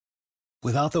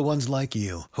Without the ones like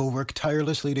you, who work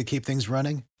tirelessly to keep things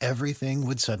running, everything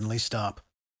would suddenly stop.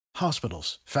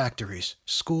 Hospitals, factories,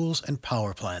 schools, and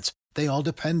power plants, they all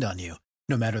depend on you.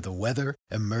 No matter the weather,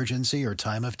 emergency, or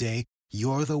time of day,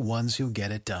 you're the ones who get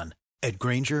it done. At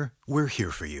Grainger, we're here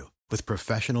for you with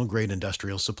professional-grade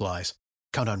industrial supplies.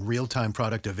 Count on real-time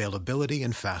product availability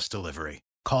and fast delivery.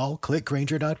 Call,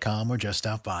 clickgrainger.com, or just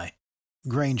stop by.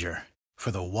 Grainger, for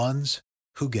the ones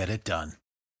who get it done.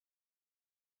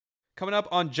 Coming up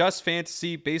on Just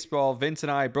Fantasy Baseball, Vince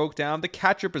and I broke down the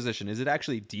catcher position. Is it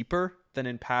actually deeper than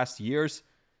in past years?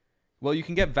 Well, you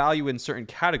can get value in certain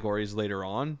categories later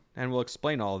on, and we'll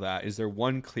explain all of that. Is there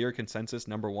one clear consensus,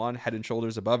 number one, head and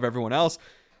shoulders above everyone else?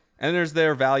 And there's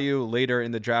their value later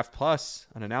in the draft, plus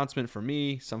an announcement for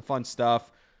me, some fun stuff,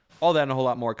 all that and a whole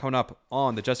lot more coming up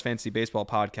on the Just Fantasy Baseball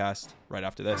podcast right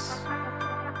after this.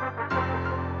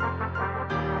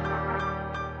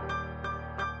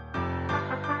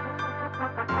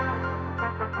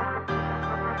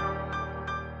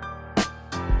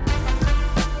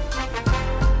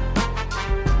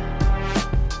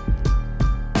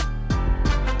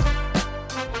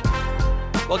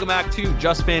 Welcome back to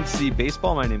Just Fantasy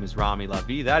Baseball. My name is Rami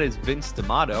Lavi. That is Vince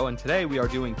D'Amato. And today we are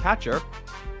doing catcher.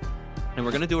 And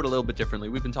we're going to do it a little bit differently.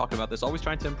 We've been talking about this, always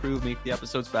trying to improve, make the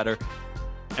episodes better.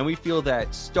 And we feel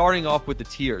that starting off with the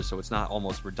tiers, so it's not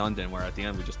almost redundant where at the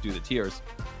end we just do the tiers.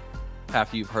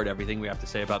 After you've heard everything we have to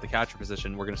say about the catcher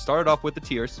position, we're going to start it off with the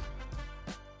tiers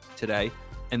today.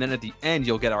 And then at the end,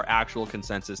 you'll get our actual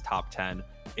consensus top 10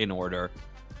 in order.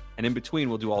 And in between,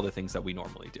 we'll do all the things that we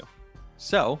normally do.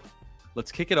 So let's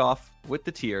kick it off with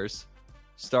the tiers,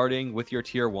 starting with your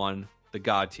tier one, the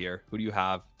God tier. Who do you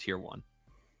have tier one?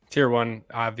 Tier one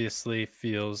obviously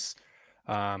feels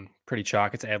pretty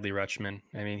chalk. It's Adley Rutschman.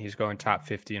 I mean, he's going top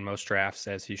 50 in most drafts,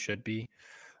 as he should be.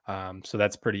 So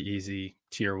that's pretty easy.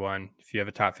 Tier one. If you have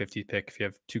a top 50 pick, if you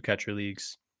have two catcher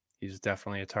leagues, he's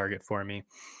definitely a target for me.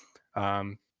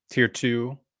 Tier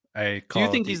two, do you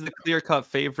think he's the clear-cut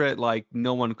favorite, like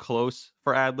no one close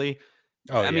for Adley?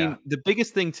 I mean, the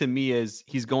biggest thing to me is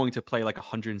he's going to play like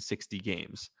 160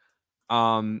 games,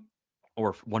 or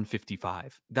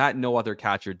 155. That no other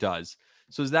catcher does.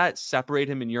 So does that separate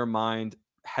him in your mind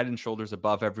head and shoulders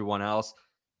above everyone else?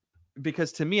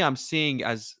 Because to me, I'm seeing,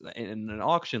 as in an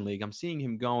auction league, I'm seeing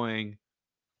him going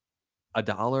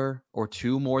 $1 or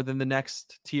 $2 more than the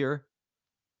next tier.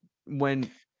 When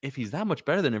if he's that much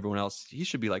better than everyone else, he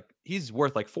should be like, he's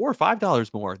worth like $4 or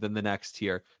 $5 more than the next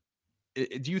tier.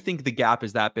 Do you think the gap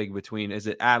is that big between, is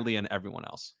it Adley and everyone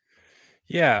else?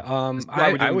 Yeah,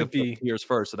 I would be tiers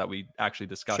first so that we actually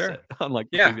discuss it unlike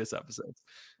previous episodes.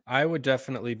 I would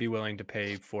definitely be willing to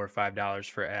pay $4 or $5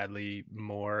 for Adley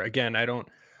more. Again, I don't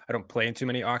play in too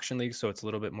many auction leagues, so it's a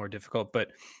little bit more difficult.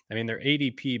 But I mean, their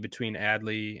ADP between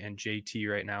Adley and JT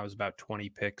right now is about 20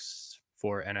 picks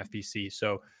for NFBC.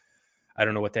 So I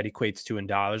don't know what that equates to in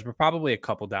dollars, but probably a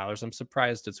couple dollars. I'm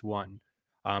surprised it's one.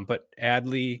 But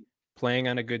Adley playing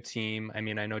on a good team. I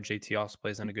mean, I know JT also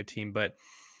plays on a good team, but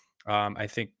I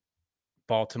think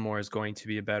Baltimore is going to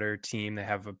be a better team. They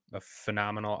have a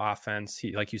phenomenal offense.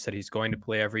 He, like you said, he's going to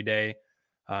play every day.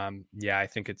 I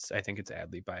think it's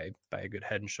Adley by a good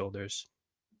head and shoulders.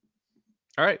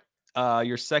 All right.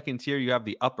 Your second tier, you have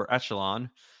the upper echelon,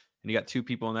 and you got two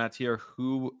people in that tier.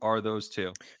 Who are those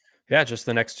two? Yeah, just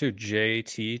the next two.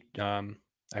 JT.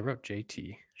 I wrote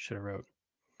JT. Should have wrote.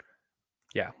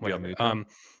 Yeah, whatever.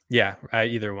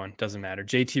 Either one doesn't matter.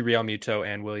 JT Realmuto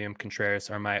and William Contreras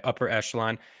are my upper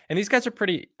echelon, and these guys are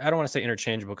pretty. I don't want to say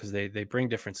interchangeable because they bring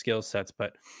different skill sets,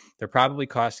 but they're probably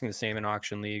costing the same in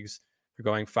auction leagues. They're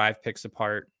going 5 picks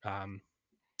apart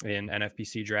in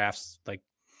NFBC drafts. Like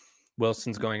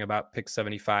Wilson's going about pick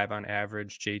 75 on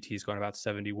average. JT's going about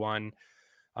 71.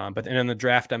 But then in the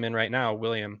draft I'm in right now,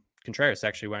 William Contreras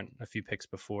actually went a few picks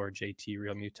before JT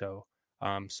Realmuto.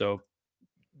 So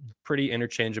pretty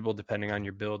interchangeable depending on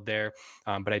your build there.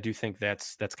 But I do think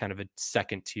that's kind of a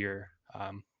second tier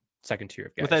of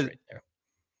guys right there.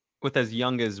 With as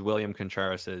young as William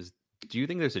Contreras is, do you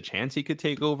think there's a chance he could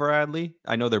take over Adley?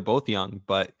 I know they're both young,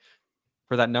 but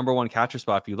for that number one catcher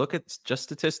spot, if you look at just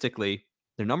statistically,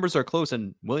 their numbers are close,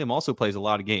 and William also plays a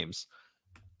lot of games.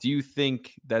 Do you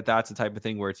think that that's the type of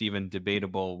thing where it's even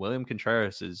debatable? William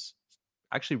Contreras is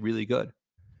actually really good.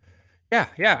 Yeah,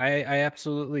 I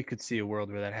absolutely could see a world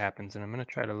where that happens, and I'm going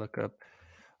to try to look up.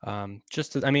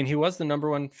 He was the number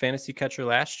one fantasy catcher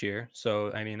last year,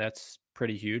 so I mean that's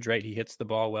pretty huge, right? He hits the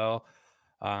ball well.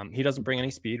 He doesn't bring any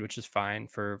speed, which is fine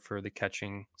for the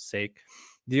catching sake.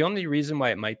 The only reason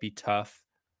why it might be tough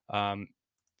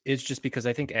is just because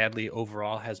I think Adley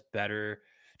overall has better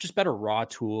raw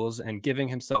tools, and giving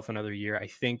himself another year, I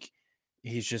think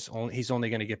he's only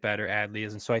going to get better. Adley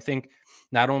is. And so I think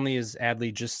not only is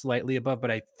Adley just slightly above,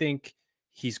 but I think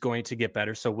he's going to get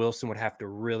better. So Wilson would have to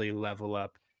really level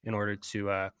up in order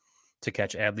to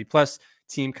catch Adley. Plus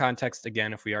team context,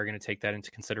 again, if we are going to take that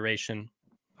into consideration.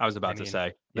 I was about to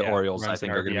say the Orioles, I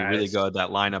think, are going to be really good. That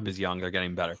lineup is young. They're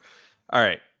getting better. All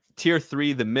right. Tier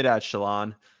 3, the mid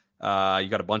echelon. You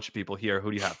got a bunch of people here.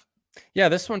 Who do you have? Yeah,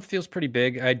 this one feels pretty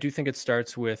big. I do think it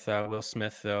starts with Will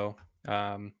Smith, though,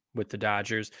 with the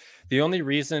Dodgers. The only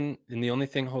reason and the only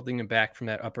thing holding him back from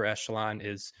that upper echelon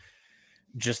is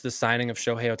just the signing of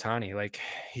Shohei Ohtani. Like,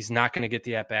 he's not going to get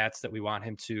the at-bats that we want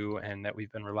him to and that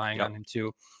we've been relying on him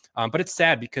to. But it's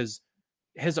sad because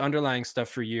his underlying stuff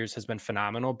for years has been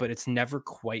phenomenal, but it's never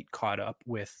quite caught up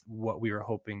with what we were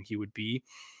hoping he would be.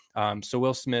 So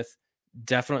Will Smith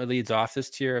definitely leads off this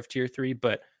tier of tier 3,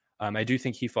 but I do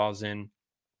think he falls in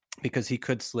because he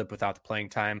could slip without the playing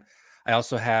time. I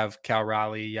also have Cal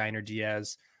Raleigh, Yainer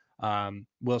Diaz,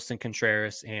 Wilson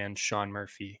Contreras, and Sean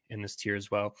Murphy in this tier as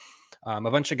well. A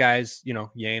bunch of guys,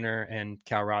 Yainer and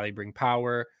Cal Raleigh bring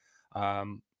power.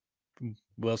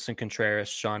 Wilson Contreras,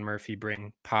 Sean Murphy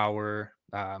bring power,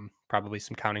 probably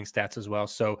some counting stats as well.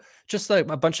 So just like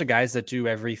a bunch of guys that do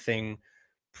everything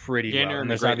pretty well. And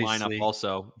there's a great lineup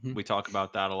also. We talk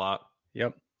about that a lot.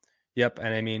 Yep.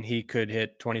 And I mean, he could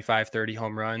hit 25, 30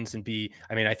 home runs and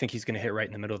I think he's going to hit right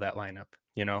in the middle of that lineup,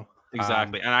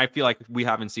 Exactly. And I feel like we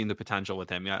haven't seen the potential with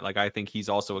him yet. Like, I think he's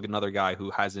also another guy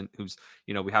we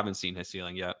haven't seen his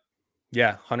ceiling yet.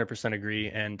 Yeah, 100% agree.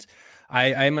 And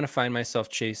I'm going to find myself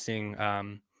chasing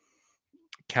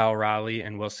Cal Raleigh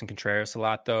and Wilson Contreras a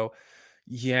lot, though.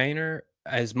 Yainer,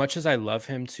 as much as I love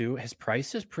him too, his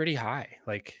price is pretty high.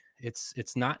 Like,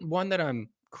 it's not one that I'm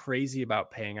crazy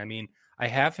about paying. I mean, I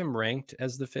have him ranked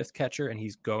as the 5th catcher and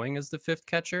he's going as the 5th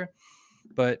catcher,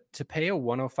 but to pay a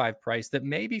 105 price that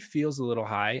maybe feels a little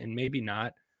high and maybe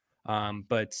not.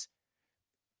 But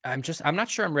I'm not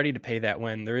sure I'm ready to pay that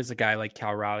when there is a guy like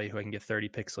Cal Raleigh who I can get 30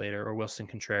 picks later, or Wilson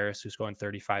Contreras who's going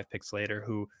 35 picks later,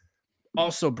 who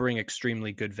also bring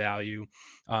extremely good value.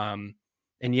 And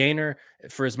Yainer,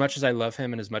 for as much as I love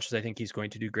him and as much as I think he's going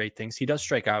to do great things, he does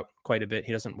strike out quite a bit.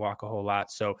 He doesn't walk a whole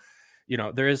lot. So,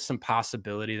 there is some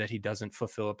possibility that he doesn't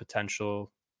fulfill a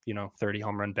potential, 30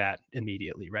 home run bat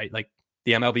immediately, right? Like,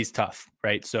 the MLB is tough,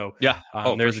 right? So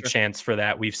there's a chance for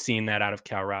that. We've seen that out of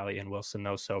Cal Raleigh and Wilson,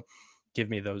 though. So give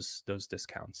me those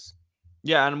discounts.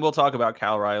 Yeah, and we'll talk about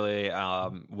Cal Raleigh,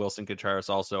 Wilson Contreras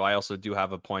also. I also do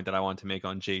have a point that I want to make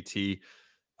on JT,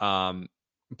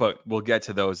 but we'll get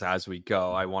to those as we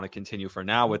go. I want to continue for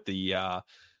now with the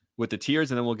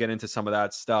tiers, and then we'll get into some of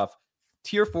that stuff.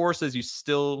 Tier 4 says you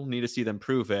still need to see them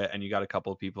prove it, and you got a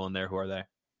couple of people in there. Who are they?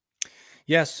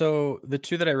 Yeah, so the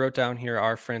two that I wrote down here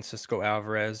are Francisco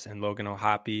Alvarez and Logan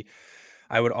O'Hoppe.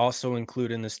 I would also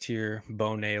include in this tier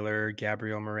Bo Naylor,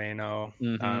 Gabriel Moreno,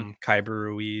 Kyber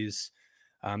Ruiz,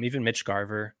 even Mitch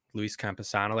Garver, Luis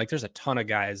Campusano. Like, there's a ton of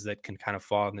guys that can kind of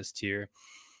fall in this tier.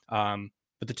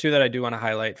 But the two that I do want to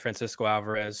highlight, Francisco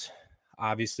Alvarez,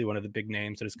 obviously one of the big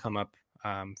names that has come up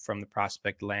from the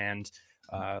prospect land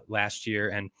last year,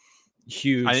 and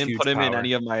huge. I didn't put him in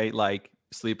any of my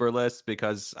sleeper lists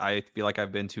because I feel like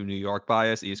I've been too New York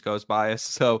biased, East Coast biased.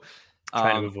 So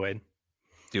trying to avoid.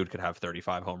 Dude could have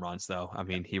 35 home runs though. I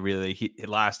mean,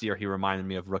 last year he reminded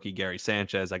me of rookie Gary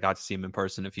Sanchez. I got to see him in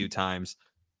person a few times.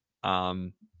 I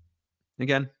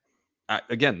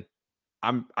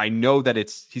know that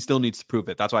he still needs to prove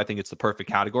it. That's why I think it's the perfect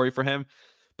category for him.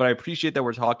 But I appreciate that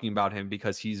we're talking about him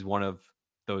because he's one of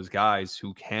those guys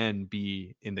who can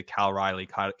be in the Cal Raleigh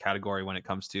category when it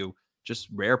comes to just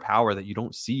rare power that you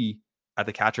don't see at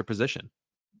the catcher position.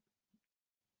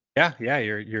 Yeah,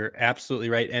 you're absolutely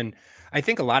right. And I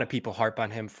think a lot of people harp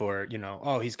on him for,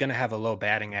 he's going to have a low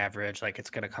batting average. Like, it's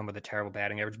going to come with a terrible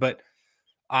batting average. But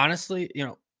honestly,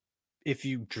 if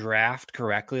you draft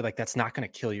correctly, like, that's not going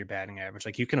to kill your batting average.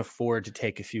 Like, you can afford to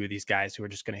take a few of these guys who are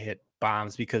just going to hit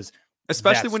bombs because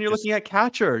especially when you're looking at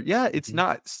catcher. Yeah, it's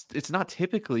not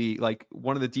typically like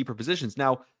one of the deeper positions.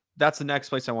 Now, that's the next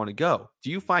place I want to go.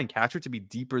 Do you find catcher to be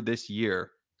deeper this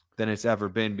year than it's ever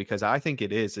been? Because I think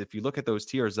it is. If you look at those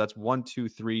tiers, that's 1, 2,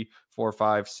 3, 4,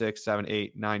 5, 6, 7,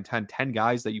 8, 9, 10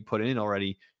 guys that you put in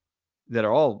already that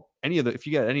are all if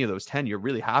you get any of those 10, you're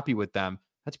really happy with them.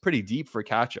 That's pretty deep for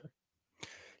catcher.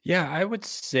 Yeah, I would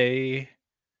say,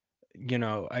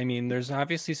 there's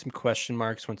obviously some question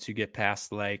marks once you get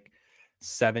past like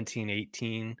 17,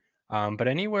 18. But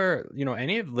anywhere,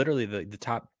 any of literally the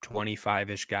top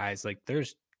 25-ish guys, like,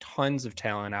 there's tons of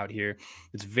talent out here.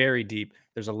 It's very deep.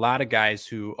 There's a lot of guys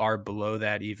who are below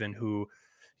that even who,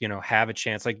 have a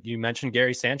chance. Like you mentioned,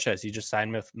 Gary Sanchez, he just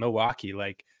signed with Milwaukee.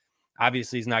 Like,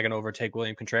 Obviously, he's not going to overtake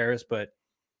William Contreras, but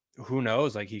who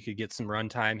knows? Like, he could get some run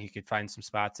time. He could find some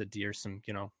spots at D or some,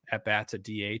 at bats at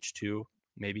DH too.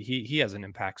 Maybe he has an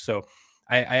impact. So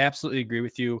I absolutely agree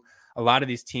with you. A lot of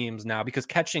these teams now, because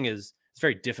catching it's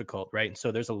very difficult, right? And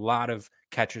so there's a lot of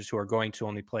catchers who are going to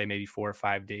only play maybe 4 or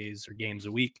 5 days or games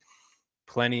a week.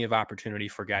 Plenty of opportunity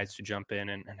for guys to jump in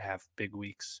and have big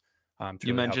weeks.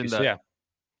 You mentioned that.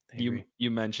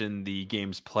 You mentioned the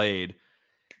games played.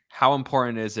 How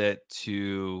important is it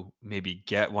to maybe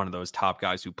get one of those top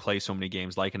guys who play so many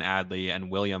games like an Adley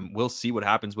and William? We'll see what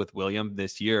happens with William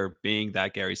this year, being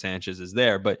that Gary Sanchez is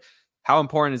there. But how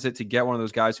important is it to get one of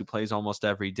those guys who plays almost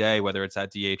every day, whether it's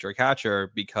at DH or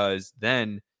catcher, because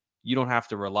then you don't have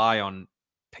to rely on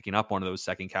picking up one of those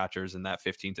second catchers in that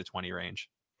 15 to 20 range?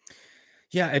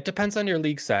 Yeah, it depends on your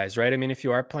league size, right? I mean, if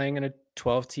you are playing in a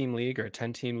 12-team league or a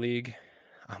 10-team league,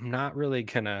 I'm not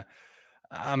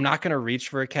going to reach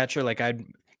for a catcher. Like, I'd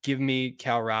give me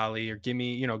Cal Raleigh or give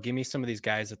me some of these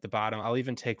guys at the bottom. I'll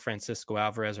even take Francisco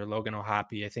Alvarez or Logan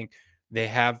O'Hoppe. I think they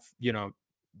have,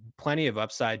 plenty of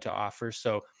upside to offer.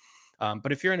 So,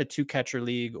 but if you're in a 2-catcher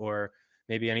league or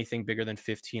maybe anything bigger than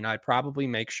 15, I'd probably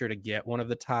make sure to get one of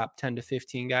the top 10 to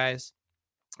 15 guys,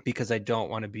 because I don't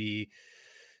want to be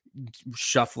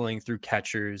shuffling through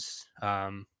catchers,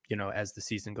 as the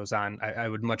season goes on. I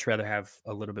would much rather have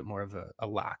a little bit more of a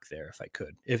lock there if I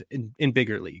could, if in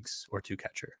bigger leagues or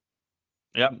 2-catcher.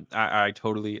 Yep, I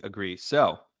totally agree.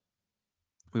 So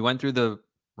we went through the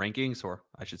rankings, or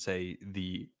I should say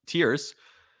the tiers.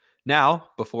 Now,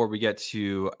 before we get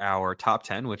to our top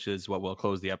 10, which is what we'll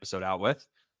close the episode out with,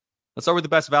 let's start with the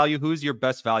best value. Who's your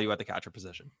best value at the catcher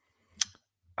position?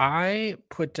 I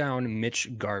put down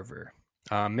Mitch Garver.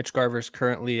 Mitch Garver is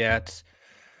currently at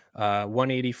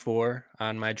 184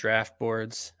 on my draft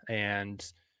boards, and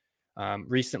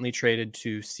recently traded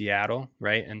to Seattle,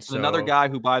 right? And so another guy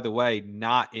who, by the way,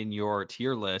 not in your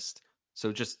tier list.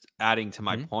 So just adding to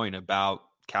my point about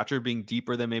catcher being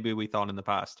deeper than maybe we thought in the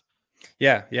past.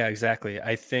 Yeah, exactly.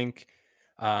 I think,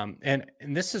 and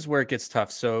this is where it gets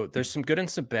tough. So there's some good and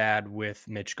some bad with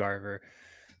Mitch Garver.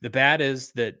 The bad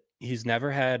is that he's never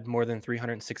had more than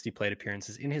 360 plate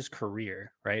appearances in his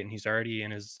career, right? And he's already in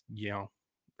his,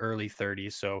 early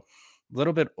 30s, so a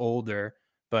little bit older,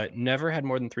 but never had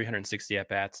more than 360 at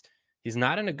bats. He's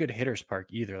not in a good hitter's park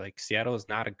either. Like, Seattle is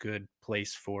not a good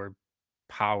place for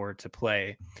power to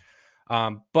play.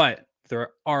 But there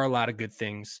are a lot of good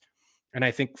things. And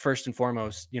I think first and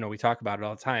foremost, we talk about it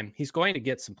all the time. He's going to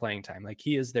get some playing time. Like,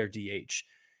 he is their DH,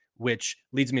 which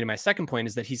leads me to my second point,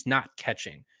 is that he's not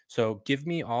catching. So give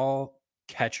me all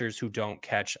catchers who don't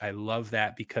catch. I love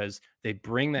that, because they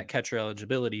bring that catcher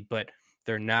eligibility, but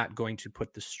they're not going to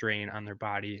put the strain on their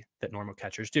body that normal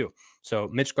catchers do. So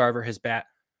Mitch Garver, his bat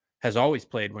has always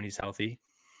played when he's healthy.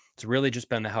 It's really just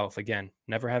been the health. Again,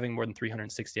 never having more than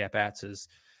 360 at-bats is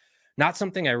not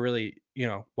something I really,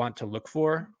 want to look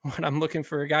for when I'm looking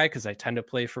for a guy, because I tend to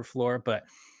play for floor. But,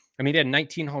 I mean, he had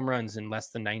 19 home runs in less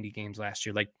than 90 games last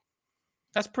year. Like,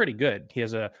 that's pretty good. He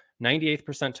has a 98th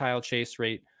percentile chase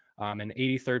rate, an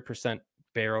 83rd percentile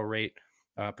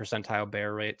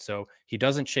barrel rate. So he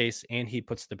doesn't chase, and he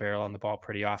puts the barrel on the ball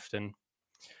pretty often.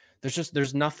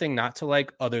 There's nothing not to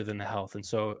like other than the health. And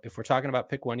so if we're talking about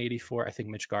pick 184, I think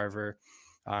Mitch Garver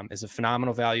is a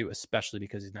phenomenal value, especially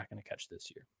because he's not going to catch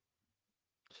this year.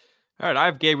 All right, I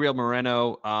have Gabriel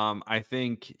Moreno. I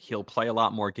think he'll play a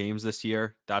lot more games this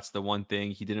year. That's the one thing.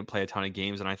 He didn't play a ton of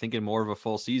games, and I think in more of a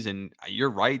full season,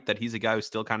 you're right that he's a guy who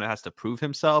still kind of has to prove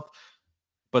himself.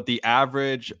 But the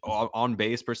average on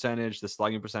base percentage, the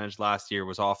slugging percentage last year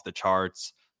was off the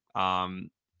charts. In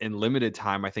limited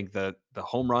time, I think the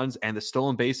home runs and the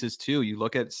stolen bases too. You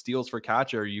look at steals for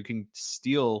catcher, you can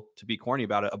steal, to be corny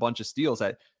about it, a bunch of steals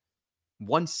at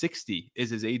 160 is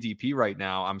his ADP right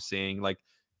now. I'm seeing, like,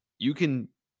 you can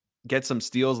get some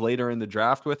steals later in the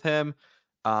draft with him,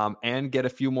 and get a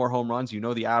few more home runs.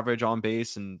 The average on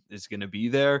base and is going to be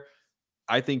there.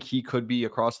 I think he could be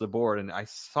across the board. And I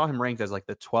saw him ranked as like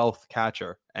the 12th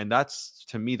catcher. And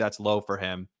to me, that's low for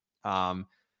him.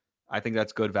 I think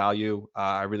that's good value.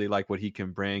 I really like what he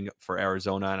can bring for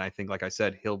Arizona. And I think, like I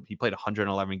said, he played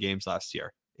 111 games last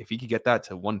year. If he could get that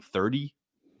to 130,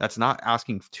 that's not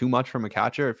asking too much from a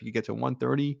catcher. If you get to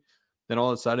 130, then all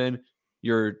of a sudden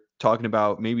you're talking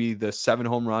about maybe the 7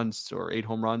 home runs or 8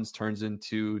 home runs turns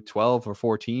into 12 or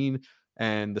 14,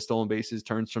 and the stolen bases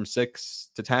turns from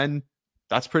 6 to 10.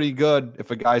 That's pretty good if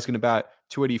a guy's going to bat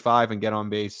 285 and get on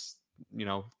base,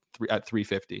 at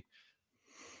 350.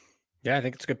 Yeah, I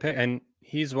think it's a good pick. And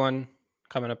he's one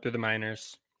coming up through the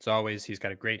minors. As always, he's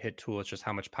got a great hit tool. It's just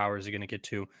how much power is he going to get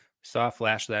to? We saw a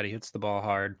flash of that. He hits the ball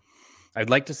hard. I'd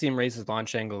like to see him raise his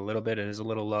launch angle a little bit. It is a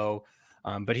little low,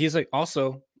 but he's like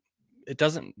also. It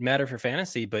doesn't matter for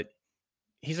fantasy, but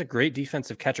he's a great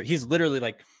defensive catcher. He's literally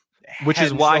like, which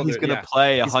is why he's going to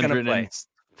play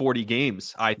 140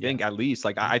 games. I think at least.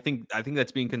 Like I think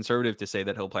that's being conservative to say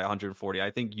that he'll play 140.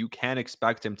 I think you can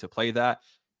expect him to play that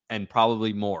and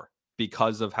probably more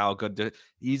because of how good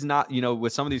he's not.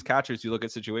 With some of these catchers, you look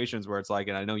at situations where it's like,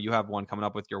 and I know you have one coming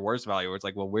up with your worst value, where it's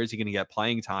like, well, where's he going to get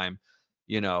playing time?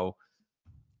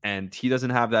 And he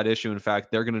doesn't have that issue. In fact,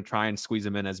 they're going to try and squeeze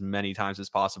him in as many times as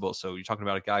possible. So you're talking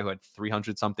about a guy who had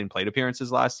 300 something plate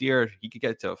appearances last year. He could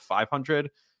get to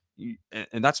 500.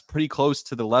 And that's pretty close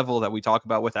to the level that we talk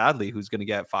about with Adley, who's going to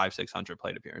get 500-600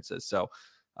 plate appearances. So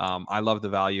I love the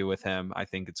value with him. I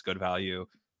think it's good value.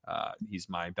 He's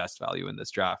my best value in this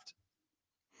draft.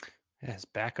 Yeah, his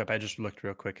backup, I just looked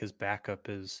real quick. His backup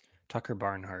is Tucker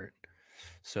Barnhart.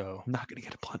 So I'm not going to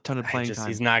get a ton of playing time.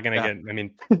 He's not going to get. I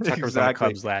mean, Tucker was on the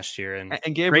Cubs last year, and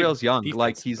Gabriel's young.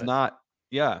 Like he's not.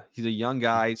 Yeah, he's a young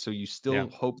guy, so you still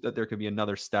hope that there could be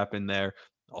another step in there.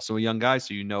 Also a young guy,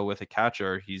 so with a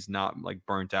catcher, he's not like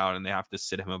burnt out, and they have to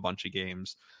sit him a bunch of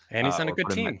games. And he's on a good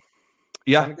team.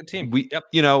 Yeah, on a good team.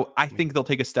 I think they'll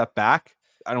take a step back.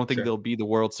 I don't think they'll be the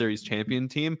World Series champion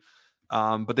team,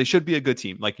 but they should be a good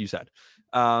team, like you said.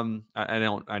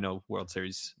 I know World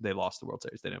Series, they lost the World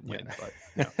Series, they didn't win,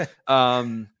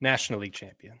 but National League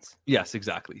champions. Yes,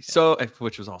 exactly. So,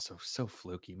 which was also so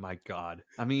fluky. My God.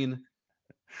 I mean,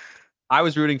 I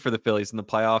was rooting for the Phillies in the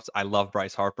playoffs. I love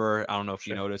Bryce Harper. I don't know if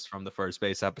you noticed from the first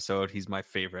base episode, he's my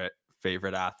favorite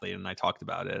athlete, and I talked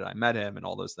about it. I met him and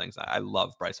all those things. I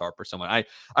love Bryce Harper so much.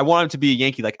 I want him to be a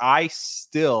Yankee. Like, I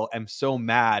still am so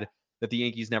mad that the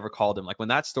Yankees never called him. Like when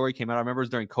that story came out, I remember it was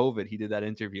during COVID. He did that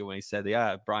interview when he said,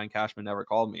 Brian Cashman never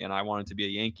called me and I wanted to be a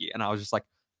Yankee. And I was just like,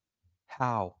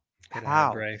 how?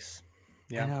 Bryce.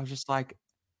 Yeah. And I was just like,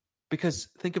 because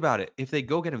think about it. If they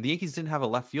go get him, the Yankees didn't have a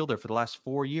left fielder for the last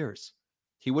 4 years.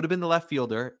 He would have been the left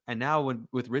fielder. And now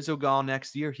with Rizzo gone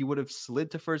next year, he would have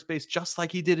slid to first base just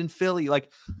like he did in Philly.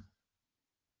 Like,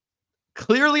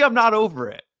 clearly I'm not over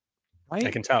it. Right?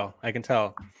 I can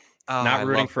tell. Not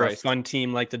rooting for Bryce. A fun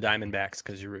team like the Diamondbacks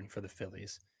because you're rooting for the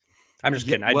Phillies. I'm just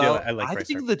kidding. I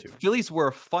think the Phillies were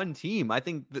a fun team. I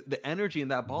think the energy in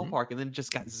that ballpark, and then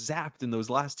just got zapped in those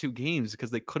last 2 games because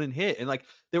they couldn't hit. And like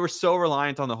they were so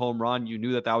reliant on the home run. You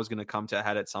knew that was going to come to a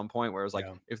head at some point where it was like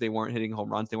if they weren't hitting home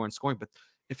runs, they weren't scoring. But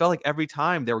it felt like every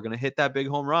time they were going to hit that big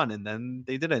home run, and then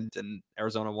they didn't. And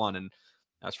Arizona won. And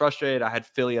I was frustrated. I had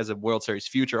Philly as a World Series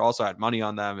future. Also, I had money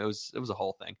on them. It was a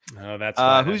whole thing. Oh, that's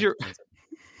who's your.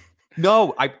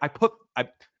 No,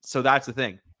 so that's the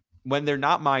thing. When they're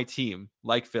not my team,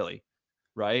 like Philly,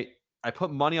 right? I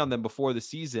put money on them before the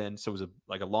season, so it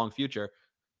was a long future,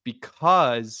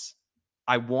 because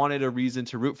I wanted a reason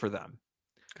to root for them.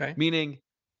 Okay. Meaning,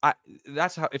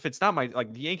 that's how. If it's not the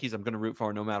Yankees, I'm going to root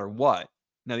for no matter what.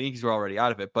 Now the Yankees were already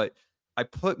out of it, but I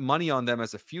put money on them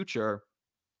as a future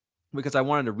because I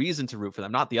wanted a reason to root for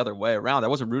them, not the other way around. I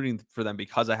wasn't rooting for them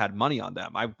because I had money on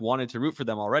them. I wanted to root for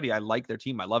them already. I like their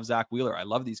team. I love Zach Wheeler. I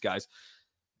love these guys.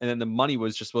 And then the money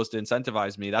was just supposed to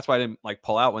incentivize me. That's why I didn't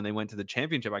pull out when they went to the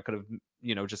championship. I could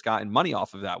have, just gotten money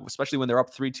off of that, especially when they're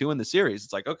up 3-2 in the series.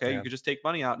 It's like, okay, you could just take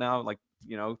money out now,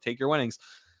 take your winnings.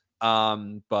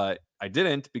 But I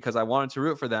didn't because I wanted to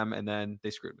root for them, and then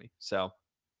they screwed me. So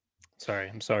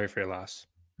I'm sorry for your loss.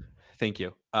 Thank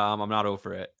you. I'm not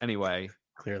over it. Anyway,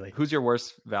 clearly, who's your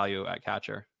worst value at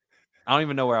catcher? I don't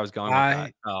even know where I was going with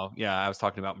that. Oh, yeah. I was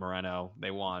talking about Moreno. They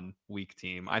won. Weak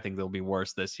team. I think they'll be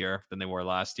worse this year than they were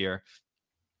last year.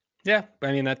 Yeah.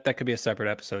 I mean, that could be a separate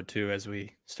episode too, as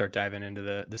we start diving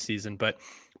into the season. But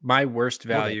my worst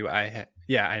value, I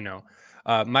know.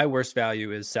 My worst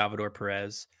value is Salvador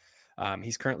Perez.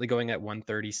 He's currently going at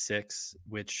 136,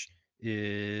 which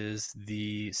is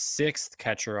the 6th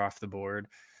catcher off the board.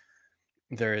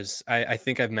 I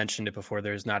think I've mentioned it before.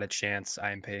 There's not a chance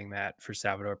I'm paying that for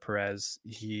Salvador Perez.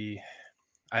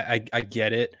 I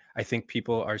get it. I think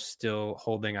people are still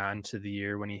holding on to the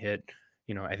year when he hit,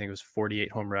 I think it was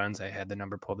 48 home runs. I had the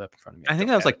number pulled up in front of me. I think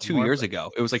that was 2 years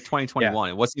ago. It was 2021.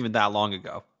 Yeah. It wasn't even that long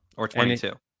ago, or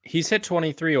 22. He's hit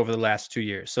 23 over the last 2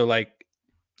 years. So so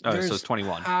it's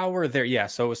 21. Power there. Yeah.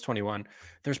 So it was 21.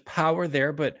 There's power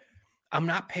there, but I'm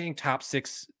not paying top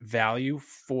 6 value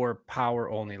for power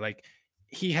only.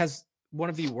 He has one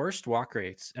of the worst walk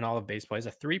rates in all of baseball. He's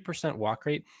a 3% walk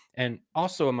rate, and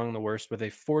also among the worst with a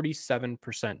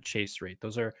 47% chase rate.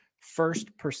 Those are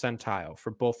first percentile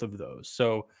for both of those.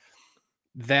 So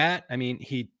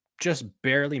he just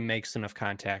barely makes enough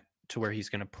contact to where he's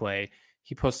going to play.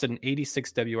 He posted an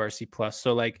 86 WRC plus.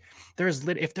 So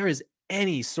if there is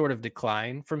any sort of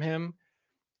decline from him,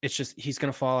 it's just he's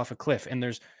going to fall off a cliff.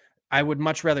 And I would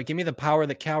much rather give me the power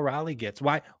that Cal Raleigh gets.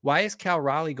 Why is Cal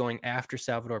Raleigh going after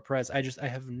Salvador Perez? I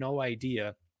have no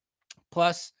idea.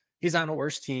 Plus, he's on a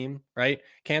worse team, right?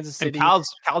 Kansas City. And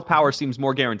Cal's power seems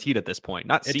more guaranteed at this point.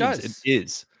 It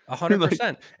is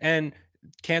 100%. And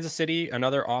Kansas City,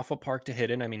 another awful park to hit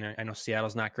in. I mean, I know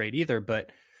Seattle's not great either,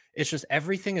 but it's just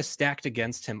everything is stacked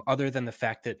against him other than the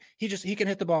fact that he can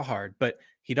hit the ball hard, but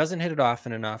he doesn't hit it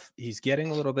often enough. He's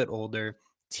getting a little bit older.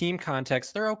 Team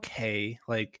context, they're okay.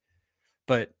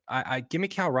 But I give me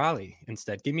Cal Raleigh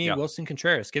instead. Give me Wilson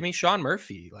Contreras. Give me Sean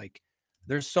Murphy. Like,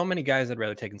 there's so many guys I'd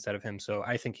rather take instead of him. So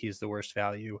I think he's the worst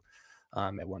value at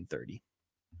 130.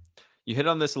 You hit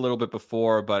on this a little bit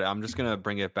before, but I'm just going to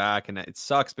bring it back. And it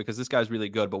sucks because this guy's really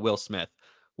good, but Will Smith.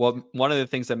 Well, one of the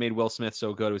things that made Will Smith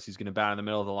so good was he's going to bat in the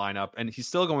middle of the lineup, and he's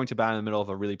still going to bat in the middle of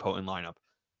a really potent lineup.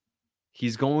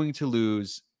 He's going to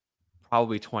lose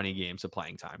probably 20 games of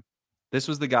playing time. This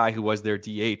was the guy who was their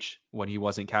DH when he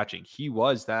wasn't catching. He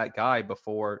was that guy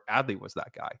before Adley was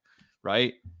that guy,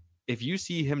 right? If you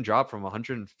see him drop from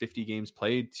 150 games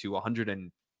played to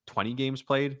 120 games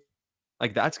played,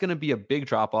 like, that's going to be a big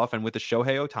drop off. And with the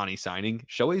Shohei Ohtani signing,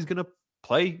 Shohei's going to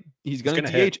play. He's going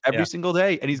to DH every single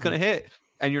day, and he's going to hit,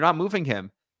 and you're not moving him.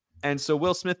 And so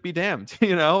Will Smith be damned,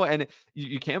 and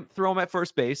you can't throw him at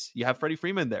first base. You have Freddie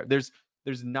Freeman there. There's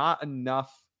not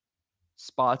enough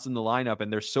spots in the lineup,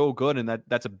 and they're so good, and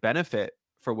that's a benefit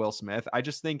for Will Smith. I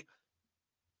just think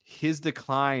his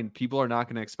decline, people are not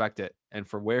going to expect it. And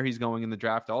for where he's going in the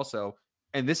draft also,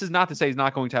 and this is not to say he's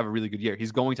not going to have a really good year.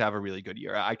 He's going to have a really good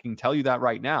year. I can tell you that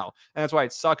right now. And that's why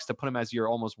it sucks to put him as your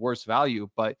almost worst value,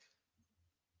 but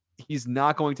he's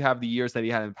not going to have the years that he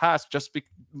had in the past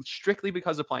strictly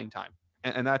because of playing time.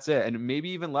 And that's it. And maybe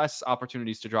even less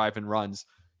opportunities to drive in runs.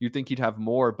 You'd think he'd have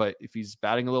more, but if he's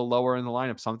batting a little lower in the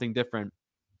lineup, something different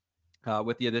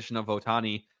with the addition of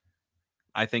Ohtani,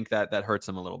 I think that hurts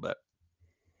him a little bit.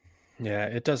 Yeah,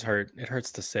 it does hurt. It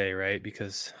hurts to say, right?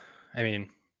 Because, I mean,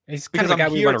 he's kind of the guy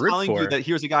we want to root for. You that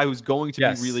here's a guy who's going to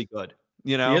be really good.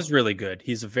 He is really good.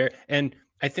 And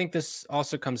I think this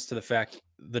also comes to the fact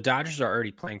the Dodgers are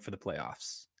already playing for the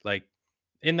playoffs. Like,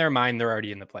 in their mind, they're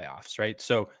already in the playoffs, right?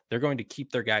 So they're going to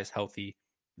keep their guys healthy.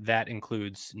 That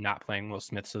includes not playing Will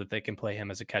Smith so that they can play him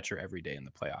as a catcher every day in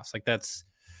the playoffs. Like, that's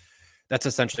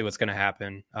essentially what's going to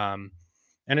happen. And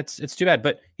it's too bad,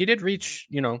 but he did reach,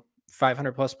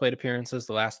 500 plus plate appearances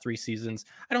the last 3 seasons.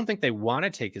 I don't think they want to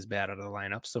take his bat out of the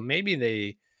lineup. So maybe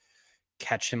they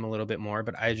catch him a little bit more,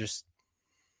 but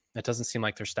that doesn't seem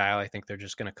like their style. I think they're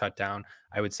just going to cut down.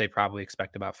 I would say probably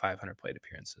expect about 500 plate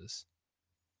appearances.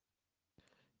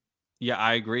 Yeah,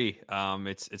 I agree.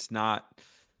 It's not.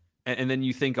 And then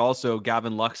you think also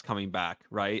Gavin Lux coming back,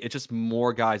 right? It's just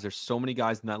more guys. There's so many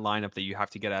guys in that lineup that you have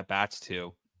to get at bats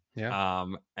to. Yeah.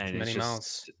 And it's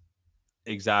just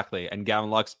exactly. And Gavin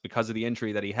Lux, because of the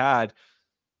injury that he had,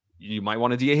 you might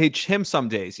want to DH him some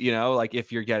days, like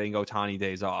if you're getting Ohtani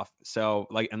days off. So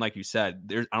like you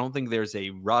said, I don't think there's a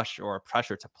rush or a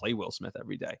pressure to play Will Smith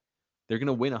every day. They're going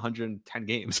to win 110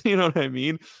 games. You know what I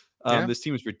mean? This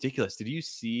team is ridiculous. Did you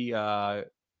see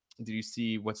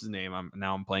what's his name?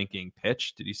 I'm blanking.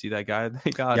 Pitch. Did you see that guy they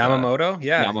got? Yamamoto?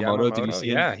 Yamamoto. Did you see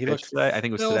him? He looks today? I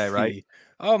think it was today, right?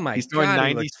 Oh my god. He's throwing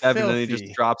 97 and he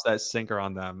just drops that sinker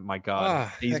on them. My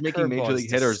god. He's making major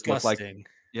league hitters look like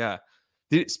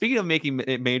speaking of making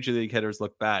major league hitters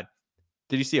look bad,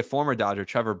 did you see a former Dodger,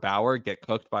 Trevor Bauer, get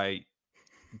cooked by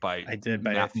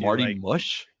Marty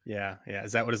Mush? Yeah.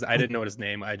 Is that what I didn't know his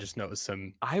name. I just know it was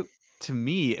some. To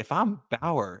me, if I'm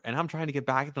Bauer and I'm trying to get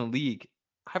back in the league,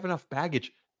 I have enough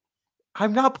baggage.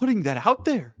 I'm not putting that out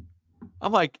there.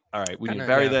 I'm like, all right, we need to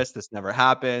bury this. This never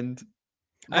happened.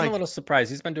 I'm a little surprised.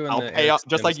 He's been doing. I'll pay off,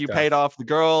 just like you paid off the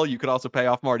girl. You could also pay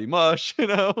off Marty Mush.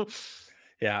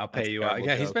 Yeah, I'll pay you out.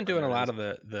 Yeah, he's been doing a lot of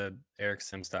the Eric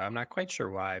Sims stuff. I'm not quite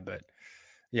sure why, but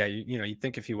yeah, you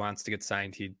think if he wants to get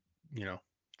signed, he'd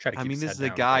try to. I mean, this is a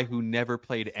guy who never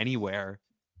played anywhere,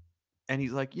 and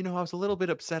he's like, I was a little bit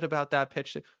upset about that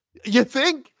pitch. You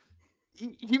think?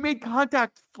 He made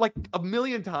contact like a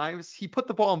million times. He put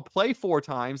the ball in play 4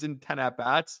 times in 10 at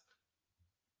bats.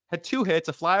 Had 2 hits,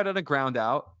 a fly out and a ground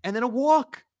out, and then a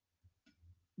walk.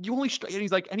 You only and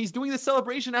he's like, and he's doing the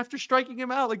celebration after striking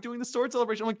him out, like doing the sword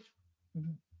celebration. I'm like,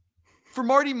 for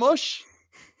Marty Mush,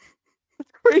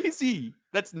 that's crazy.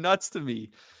 That's nuts to me.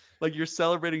 Like, you're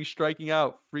celebrating striking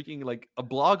out, freaking like a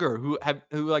blogger who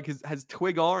has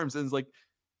twig arms and is like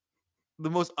the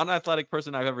most unathletic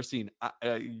person I've ever seen.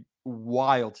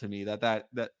 Wild to me that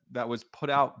was put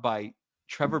out by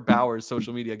Trevor Bauer's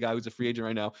social media guy who's a free agent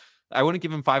right now. I wouldn't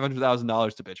give him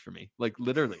 $500,000 to pitch for me, like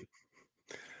literally.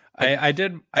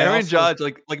 Aaron Judge,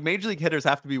 like major league hitters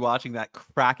have to be watching that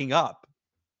cracking up.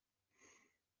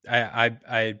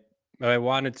 I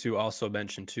wanted to also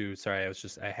mention too. Sorry,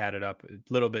 I had it up a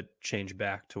little bit. Change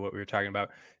back to what we were talking about.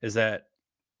 Is that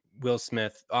Will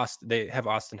Smith? They have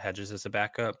Austin Hedges as a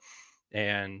backup,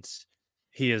 and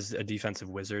he is a defensive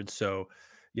wizard. So,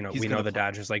 we know the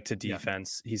Dodgers like to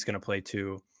defense. Yeah. He's going to play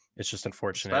too. It's just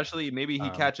unfortunate. Especially maybe he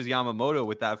catches Yamamoto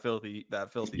with that filthy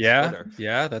splitter.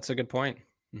 Yeah, that's a good point.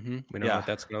 Mm-hmm. We don't know what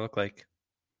that's going to look like.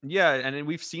 Yeah, and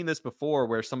we've seen this before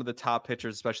where some of the top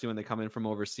pitchers, especially when they come in from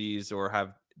overseas or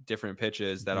have different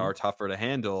pitches that are tougher to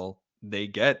handle, they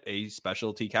get a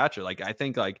specialty catcher. Like I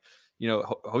think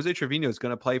Jose Trevino is going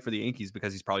to play for the Yankees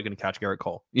because he's probably going to catch Garrett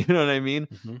Cole. You know what I mean?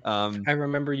 Mm-hmm. I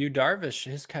remember Yu Darvish,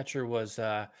 his catcher was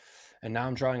and now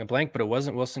I'm drawing a blank, but it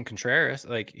wasn't Wilson Contreras.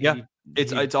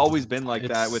 It's always been like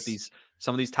that with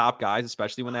some of these top guys,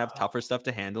 especially when they have tougher stuff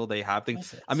to handle. They have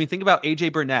things. I mean, think about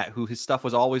AJ Burnett, who his stuff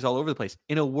was always all over the place.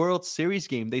 In a World Series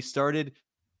game, they started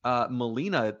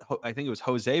Molina. I think it was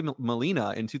Jose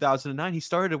Molina in 2009. He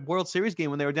started a World Series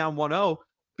game when they were down 1-0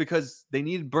 because they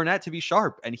needed Burnett to be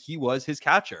sharp, and he was his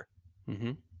catcher.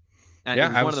 Mm-hmm. And it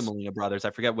was one of the Molina brothers. I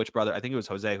forget which brother. I think it was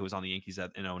Jose who was on the Yankees in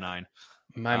 2009.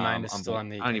 My mind is still on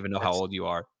the. I don't even know how old you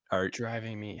are.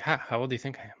 Driving me. How old do you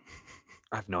think I am?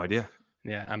 I have no idea.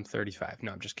 Yeah, I'm 35.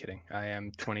 No, I'm just kidding. I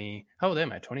am 20. How old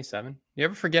am I? 27. You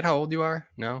ever forget how old you are?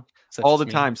 No, all the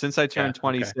time. Since I turned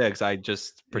 26, okay. I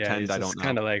just pretend I don't know.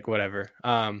 Kind of like whatever.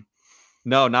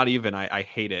 No, not even. I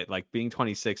hate it. Like being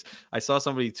 26. I saw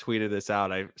somebody tweeted this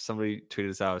out. Somebody tweeted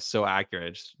this out. It was so accurate.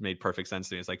 It just made perfect sense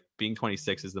to me. It's like being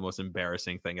 26 is the most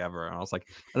embarrassing thing ever. And I was like,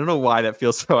 I don't know why that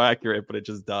feels so accurate, but it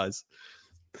just does.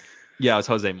 Yeah, it was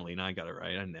Jose Molina. I got it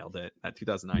right. I nailed it. That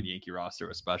 2009 Yankee roster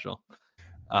was special.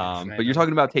 But you're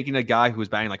talking about taking a guy who was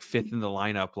batting like fifth in the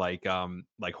lineup, like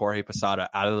Jorge Posada,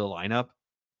 out of the lineup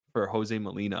for Jose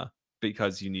Molina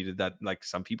because you needed that. Like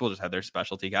some people just had their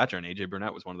specialty catcher, and AJ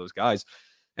Burnett was one of those guys.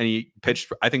 And he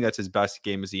pitched. I think that's his best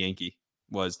game as a Yankee.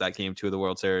 Was that game 2 of the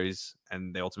World Series,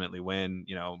 and they ultimately win.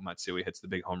 Matsui hits the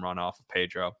big home run off of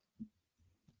Pedro.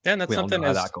 Yeah, and that's something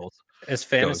as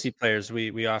fantasy players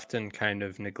we often kind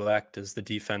of neglect is the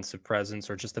defensive presence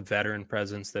or just the veteran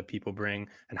presence that people bring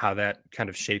and how that kind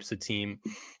of shapes a team.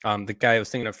 The guy I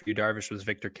was thinking of for Yu Darvish was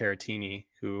Victor Caratini,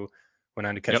 who went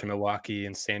on to catch Milwaukee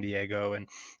and San Diego. And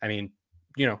I mean,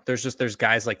 there's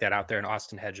guys like that out there, and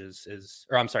Austin Barnes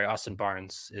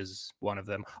is one of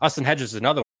them. Austin Hedges is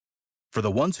another one. For the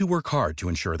ones who work hard to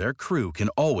ensure their crew can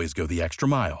always go the extra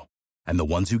mile, and the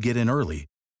ones who get in early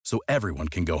so everyone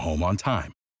can go home on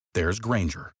time, there's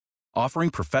Grainger, offering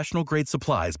professional-grade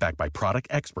supplies backed by product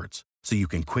experts so you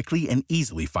can quickly and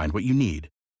easily find what you need.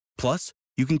 Plus,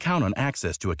 you can count on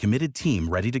access to a committed team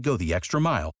ready to go the extra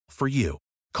mile for you.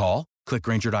 Call, click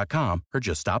Grainger.com, or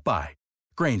just stop by.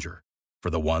 Grainger, for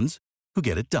the ones who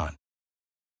get it done.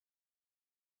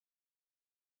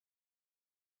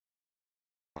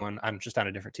 I'm just on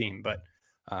a different team, but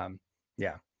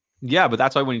yeah. Yeah, but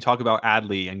that's why when you talk about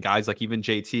Adley and guys like even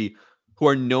JT who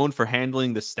are known for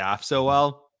handling the staff so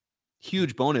well,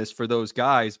 huge bonus for those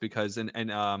guys because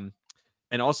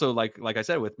and also like I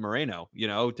said with Moreno,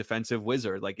 defensive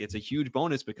wizard, like it's a huge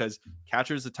bonus because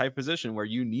catcher is the type position where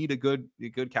you need a good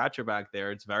catcher back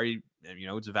there. It's very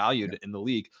it's valued in the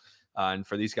league. And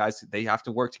for these guys, they have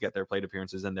to work to get their plate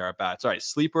appearances and their at bats. All right,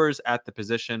 sleepers at the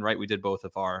position, right? We did both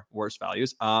of our worst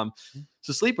values. So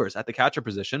sleepers at the catcher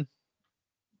position.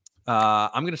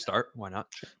 I'm going to start. Why not?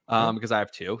 Because I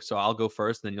have 2. So I'll go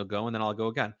first, then you'll go, and then I'll go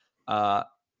again.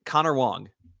 Connor Wong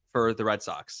for the Red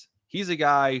Sox. He's a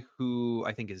guy who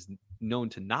I think is known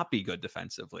to not be good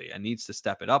defensively and needs to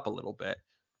step it up a little bit.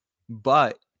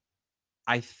 But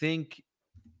I think,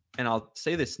 and I'll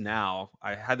say this now,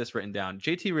 I had this written down.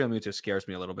 JT Realmuto scares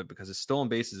me a little bit because his stolen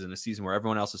bases in a season where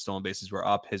everyone else's stolen bases were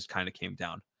up, his kind of came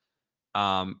down.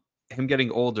 Him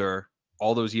getting older,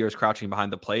 all those years crouching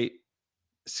behind the plate,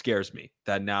 scares me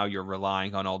that now you're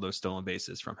relying on all those stolen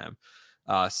bases from him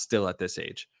still at this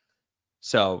age.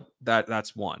 So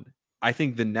that's one. I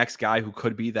think the next guy who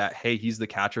could be that, hey, he's the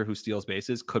catcher who steals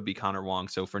bases could be Connor Wong.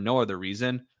 So for no other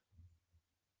reason,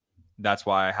 that's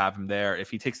why I have him there.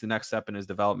 If he takes the next step in his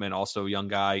development, also young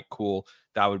guy, cool.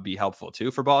 That would be helpful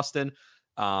too for Boston.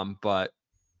 But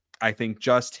I think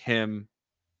just him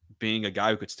being a guy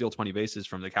who could steal 20 bases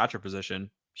from the catcher position,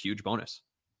 huge bonus.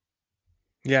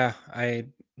 Yeah,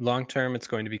 long term, it's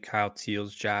going to be Kyle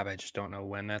Teal's job. I just don't know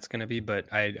when that's going to be, but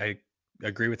I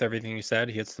agree with everything you said.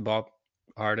 He hits the ball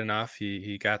hard enough.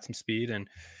 He got some speed, and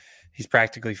he's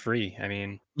practically free. I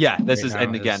mean, yeah, this is,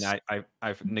 and again,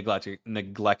 I've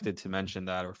neglected to mention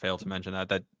that or failed to mention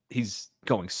that he's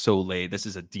going so late. This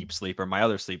is a deep sleeper. My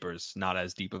other sleeper is not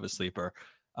as deep of a sleeper.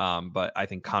 But I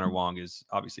think Connor Wong is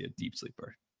obviously a deep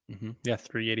sleeper. Mm-hmm. Yeah,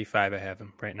 385. I have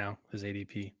him right now. His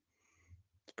ADP.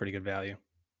 It's pretty good value.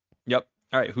 Yep.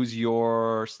 All right. Who's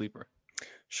your sleeper?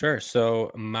 Sure.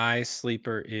 So my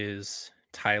sleeper is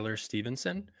Tyler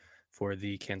Stevenson for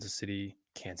the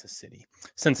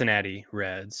Cincinnati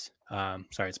Reds.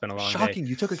 Sorry, it's been a long Shocking. day.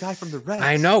 You took a guy from the Reds.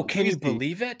 I know. Can you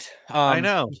believe it? I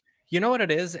know. You know what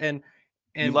it is, and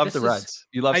you love the Reds.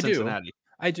 You love Cincinnati.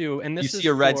 I do. And this you see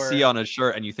a red C on a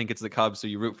shirt and you think it's the Cubs, so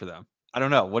you root for them. I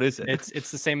don't know. What is it?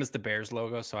 It's the same as the Bears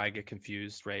logo, so I get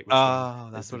confused, right?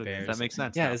 That's what it is. That makes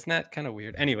sense. Yeah, isn't that kind of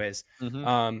weird? Anyways,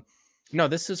 no,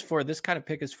 this kind of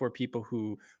pick is for people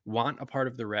who want a part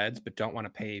of the Reds but don't want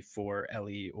to pay for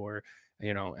Ellie or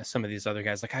some of these other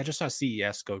guys. Like I just saw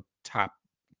CES go top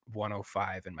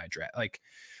 105 in my draft. Like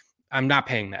I'm not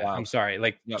paying that. Wow. I'm sorry.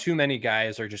 Like too many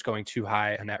guys are just going too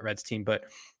high on that Reds team. But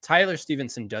Tyler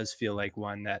Stevenson does feel like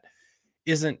one that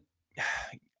isn't,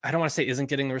 I don't want to say isn't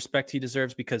getting the respect he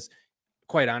deserves because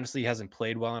quite honestly, he hasn't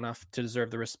played well enough to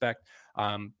deserve the respect.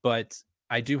 But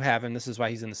I do have him. This is why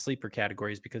he's in the sleeper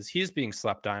categories because he's being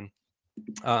slept on.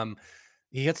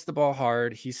 He hits the ball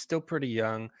hard. He's still pretty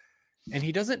young and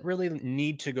he doesn't really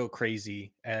need to go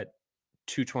crazy at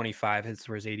 225.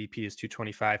 Where his ADP is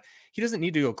 225. He doesn't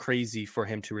need to go crazy for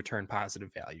him to return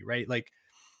positive value, right? Like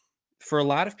for a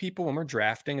lot of people when we're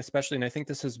drafting, especially, and I think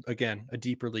this is again a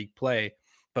deeper league play,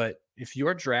 but if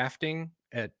you're drafting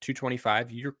at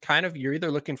 225, you're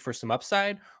either looking for some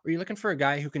upside or you're looking for a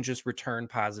guy who can just return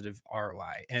positive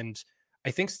ROI. And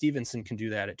I think Stevenson can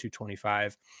do that at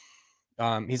 225.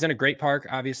 He's in a great park,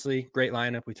 obviously, great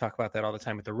lineup. We talk about that all the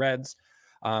time with the Reds.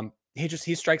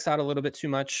 He strikes out a little bit too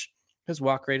much. His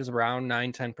walk rate is around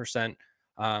 9-10%,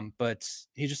 but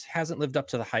he just hasn't lived up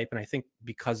to the hype. And I think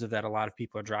because of that, a lot of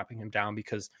people are dropping him down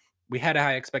because we had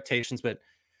high expectations, but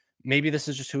maybe this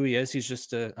is just who he is. He's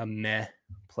just a meh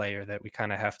player that we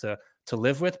kind of have to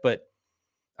live with, but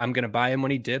I'm going to buy him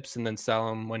when he dips and then sell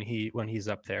him when he's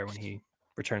up there, when he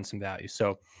returns some value.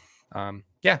 So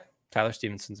Tyler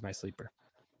Stevenson's my sleeper.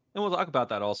 And we'll talk about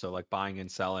that also, like buying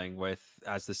and selling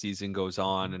as the season goes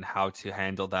on and how to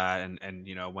handle that.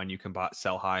 And when you can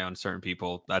sell high on certain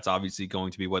people, that's obviously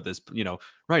going to be what this,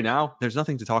 right now, there's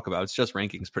nothing to talk about. It's just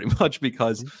rankings pretty much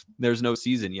because there's no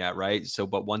season yet. Right. So,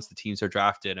 but once the teams are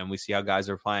drafted and we see how guys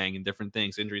are playing and different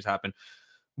things, injuries happen,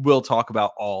 we'll talk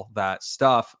about all that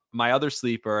stuff. My other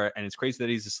sleeper, and it's crazy that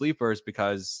he's a sleeper, is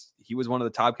because he was one of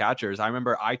the top catchers. I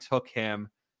remember I took him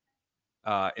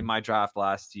in my draft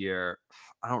last year.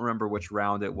 I don't remember which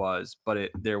round it was,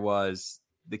 but there was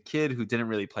the kid who didn't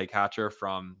really play catcher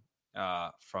from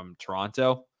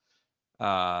Toronto,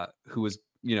 who was,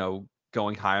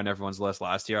 going high on everyone's list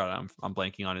last year. I'm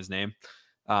blanking on his name.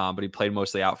 But he played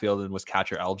mostly outfield and was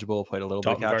catcher eligible, played a little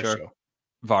bit catcher.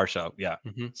 Varsho. Yeah.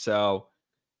 Mm-hmm. So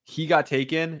he got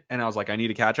taken and I was like, I need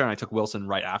a catcher. And I took Wilson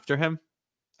right after him,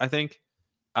 I think.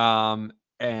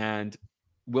 And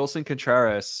Wilson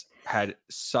Contreras had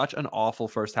such an awful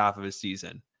first half of his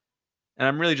season. And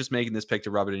I'm really just making this pick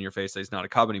to rub it in your face that he's not a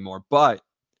Cub anymore. But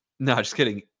no, just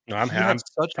kidding. No, I'm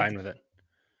fine with it.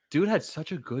 Dude had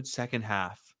such a good second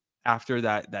half after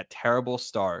that terrible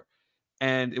start.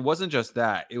 And it wasn't just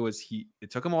that. It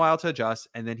took him a while to adjust,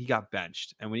 and then he got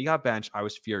benched. And when he got benched, I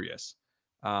was furious.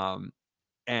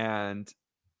 And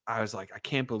I was like, I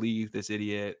can't believe this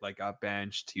idiot got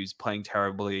benched. He was playing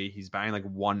terribly. He's batting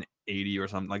 180 or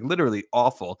something, literally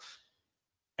awful.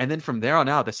 And then from there on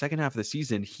out, the second half of the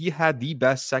season, he had the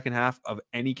best second half of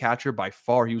any catcher by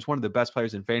far. He was one of the best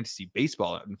players in fantasy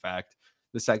baseball, in fact,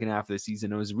 the second half of the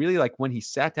season. It was really when he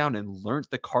sat down and learned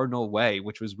the Cardinal way,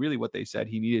 which was really what they said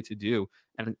he needed to do.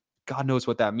 And God knows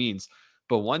what that means.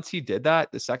 But once he did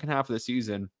that, the second half of the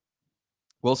season,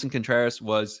 Wilson Contreras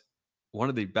was one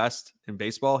of the best in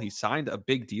baseball. He signed a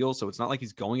big deal, so it's not like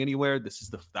he's going anywhere.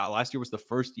 That last year was the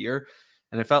first year.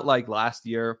 And it felt like last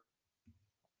year,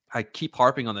 I keep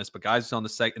harping on this, but guys in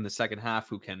the second half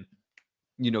who can,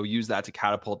 use that to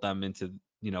catapult them into,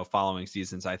 following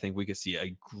seasons. I think we could see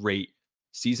a great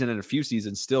season and a few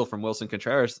seasons still from Wilson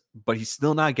Contreras, but he's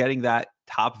still not getting that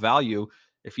top value.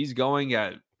 If he's going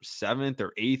at 7th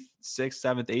or 8th, 6th,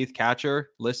 7th, 8th catcher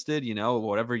listed,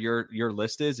 whatever your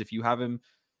list is, if you have him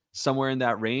somewhere in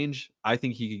that range, I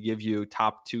think he could give you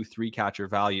top 2-3 catcher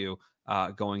value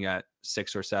going at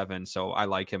 6 or 7. So I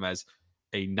like him as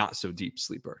a not so deep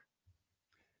sleeper.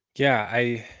 Yeah,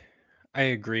 I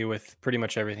agree with pretty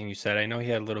much everything you said. I know he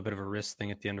had a little bit of a wrist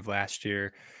thing at the end of last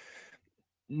year.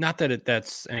 Not that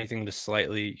that's anything to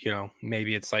slightly,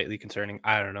 maybe it's slightly concerning.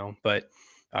 I don't know, but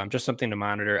just something to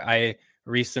monitor. I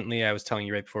recently I was telling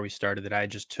you right before we started that I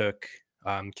just took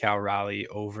Cal Raleigh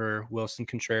over Wilson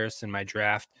Contreras in my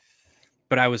draft,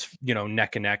 but I was,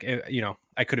 neck and neck.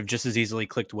 I could have just as easily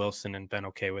clicked Wilson and been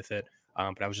okay with it.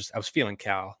 But I was feeling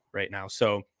Cal right now.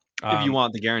 So if you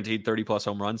want the guaranteed 30+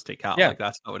 home runs, take Cal. Yeah, like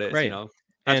that's how it is. Right.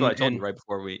 That's what I told you right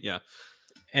before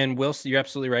And Wilson, you're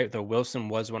absolutely right, though. Wilson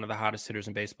was one of the hottest hitters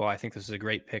in baseball. I think this is a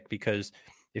great pick because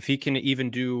if he can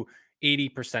even do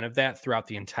 80% of that throughout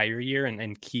the entire year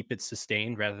and keep it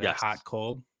sustained rather than hot,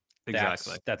 cold,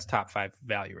 exactly. That's top 5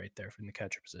 value right there from the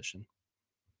catcher position.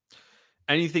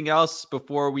 Anything else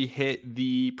before we hit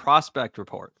the prospect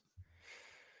report?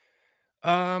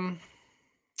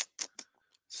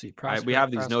 See, we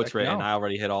have these notes written. No. I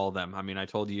already hit all of them. I mean, I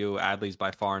told you Adley's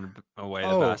by far and away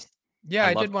the best. Yeah,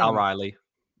 I did want Cal Riley.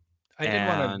 I did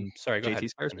want to. Sorry, go ahead. JT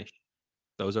scares me.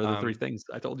 Those are the 3 things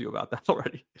I told you about that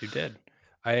already. You did.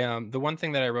 The one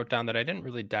thing that I wrote down that I didn't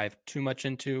really dive too much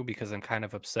into because I'm kind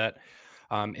of upset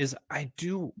is I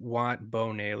do want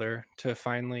Bo Naylor to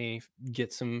finally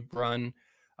get some run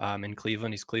in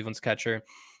Cleveland. He's Cleveland's catcher.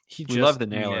 We love the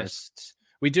Nailers.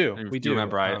 We do.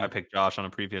 Remember, I picked Josh on a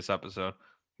previous episode.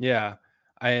 Yeah,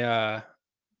 I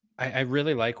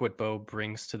really like what Bo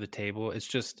brings to the table.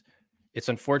 It's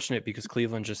unfortunate because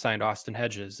Cleveland just signed Austin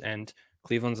Hedges, and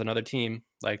Cleveland's another team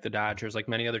like the Dodgers, like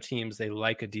many other teams. They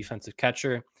like a defensive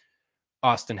catcher.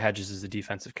 Austin Hedges is a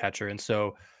defensive catcher, and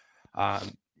so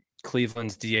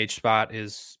Cleveland's DH spot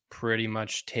is pretty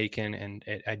much taken, and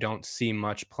I don't see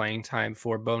much playing time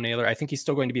for Bo Naylor. I think he's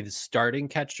still going to be the starting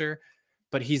catcher,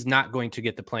 but he's not going to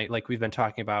get the play like we've been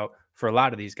talking about for a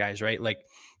lot of these guys, right? Like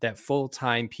that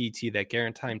full-time PT, that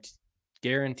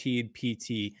guaranteed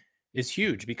PT is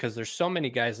huge because there's so many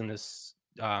guys in this,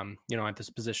 at this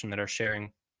position that are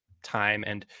sharing time.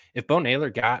 And if Bo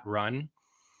Naylor got run,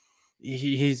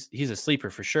 he's a sleeper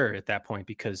for sure at that point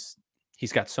because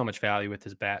he's got so much value with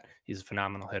his bat. He's a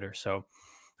phenomenal hitter. So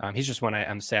he's just one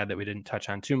I'm sad that we didn't touch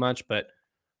on too much, but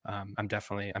I'm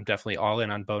definitely all in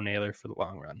on Bo Naylor for the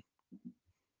long run.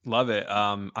 Love it.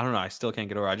 I don't know. I still can't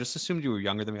get over. I just assumed you were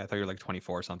younger than me. I thought you were like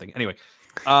 24 or something. Anyway,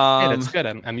 hey, that's good.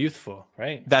 I'm youthful,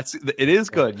 right? It is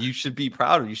good. You should be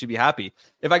proud. You should be happy.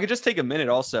 If I could just take a minute,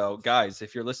 also, guys,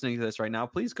 if you're listening to this right now,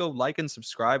 please go like and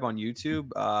subscribe on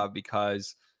YouTube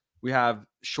because we have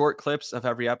short clips of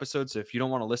every episode. So if you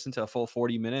don't want to listen to a full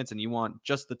 40 minutes and you want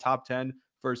just the top 10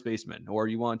 first basemen, or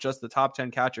you want just the top 10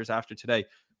 catchers after today,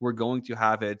 we're going to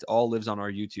have it all lives on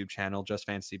our YouTube channel, Just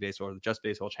Fantasy Baseball, or the Just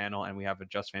Baseball channel. And we have a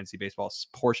Just Fantasy Baseball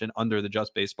portion under the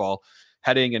Just Baseball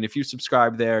heading. And if you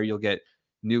subscribe there, you'll get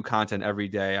new content every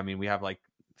day. I mean, we have like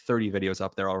 30 videos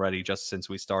up there already just since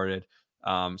we started.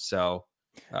 It's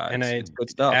good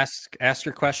stuff. Ask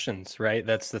your questions, right?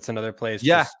 That's another place.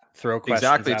 Yeah. Just throw questions.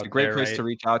 Exactly. It's a great there, place right? to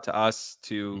reach out to us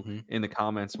in the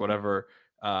comments, whatever.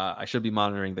 I should be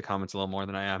monitoring the comments a little more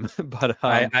than I am, but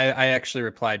I actually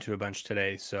replied to a bunch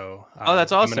today. So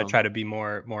that's awesome. I'm going to try to be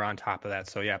more on top of that.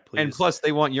 So yeah, please. And plus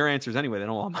they want your answers anyway. They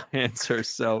don't want my answers.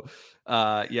 So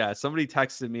somebody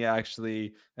texted me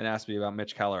actually and asked me about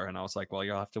Mitch Keller. And I was like, well,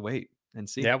 you'll have to wait and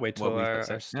see. Yeah. Wait till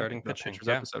our starting pitching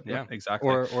episode. Yeah, exactly.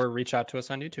 Or reach out to us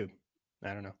on YouTube.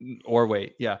 I don't know. Or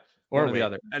wait. Yeah. Or wait. The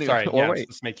other. Anyway, sorry. Or wait.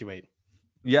 Let's make you wait.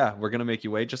 Yeah. We're going to make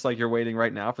you wait just like you're waiting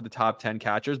right now for the top 10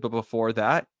 catchers. But before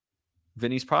that,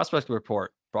 Vinny's prospect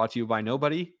report brought to you by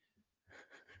nobody.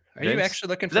 Are you actually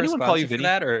looking for anyone call you Vinny? For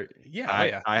that? Or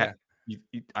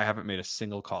I haven't made a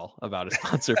single call about a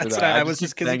sponsor for that. I was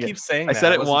just because you keep saying that. I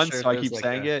said it once, so I keep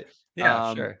saying it.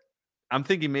 Yeah, sure. I'm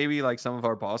thinking maybe like some of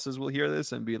our bosses will hear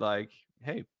this and be like,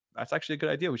 "Hey, that's actually a good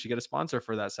idea. We should get a sponsor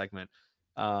for that segment."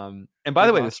 And by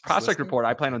the way, this prospect report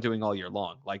I plan on doing all year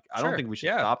long. Like, I don't think we should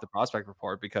stop the prospect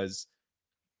report because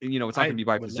it's not going to be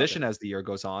by position as the year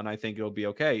goes on. I think it'll be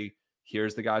okay.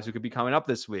 Here's the guys who could be coming up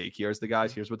this week. Here's the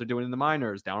guys. Here's what they're doing in the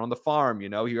minors, down on the farm.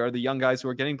 Here are the young guys who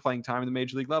are getting playing time in the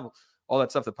major league level. All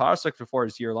that stuff. The prospect report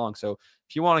is year long. So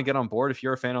if you want to get on board, if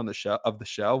you're a fan of the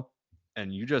show,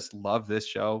 and you just love this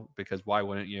show, because why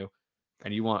wouldn't you?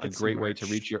 And you want a great way to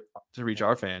reach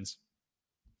our fans,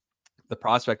 the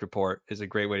prospect report is a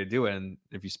great way to do it. And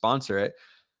if you sponsor it,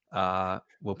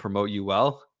 we'll promote you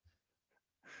well.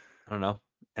 I don't know,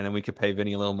 and then we could pay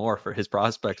Vinny a little more for his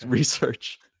prospect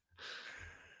research.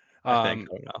 I think.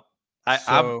 I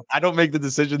don't know. I don't make the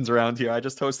decisions around here. I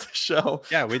just host the show.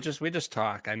 Yeah, we just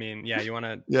talk. I mean, you want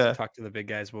to talk to the big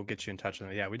guys, we'll get you in touch with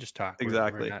them. Yeah, we just talk.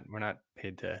 Exactly. We're not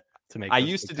paid to make. I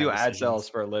used to do ad sales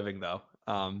for a living, though.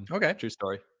 Okay. True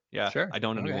story. Yeah, sure. I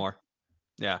don't anymore.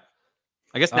 Yeah,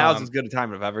 I guess now is as good a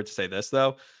time as ever to say this,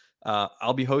 though.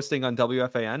 I'll be hosting on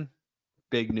WFAN.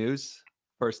 Big news.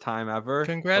 First time ever.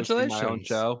 Congratulations. My own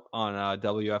show on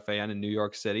WFAN in New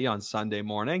York City on Sunday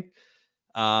morning.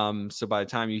 So by the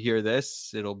time you hear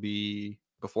this, it'll be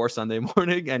before Sunday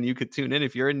morning, and you could tune in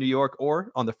if you're in New York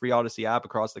or on the free Odyssey app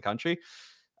across the country.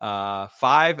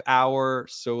 5-hour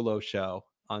solo show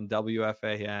on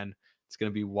WFAN. It's going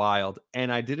to be wild.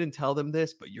 And I didn't tell them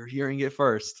this, but you're hearing it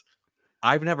first.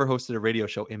 I've never hosted a radio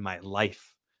show in my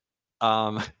life.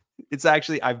 It's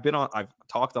actually, I've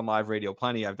talked on live radio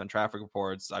plenty. I've done traffic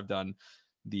reports. I've done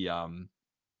the,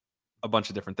 a bunch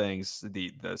of different things.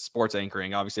 The sports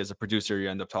anchoring, obviously as a producer, you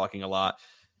end up talking a lot,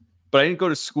 but I didn't go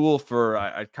to school for,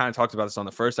 I kind of talked about this on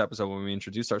the first episode when we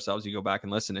introduced ourselves. You go back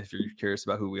and listen if you're curious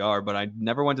about who we are, but I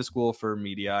never went to school for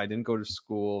media. I didn't go to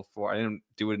school I didn't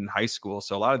do it in high school.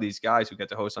 So a lot of these guys who get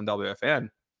to host on WFAN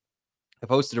have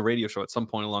hosted a radio show at some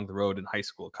point along the road in high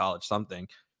school, college, something.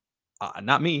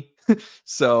 Not me.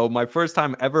 So my first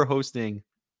time ever hosting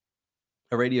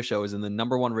a radio show is in the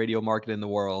 #1 radio market in the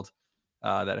world.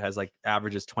 That has like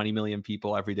averages 20 million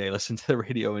people every day listen to the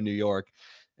radio in New York.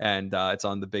 And it's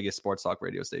on the biggest sports talk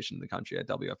radio station in the country at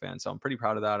WFAN. So I'm pretty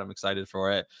proud of that. I'm excited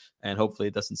for it. And hopefully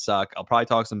it doesn't suck. I'll probably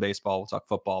talk some baseball. We'll talk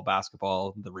football,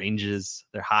 basketball, the Rangers.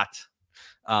 They're hot.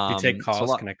 You take calls.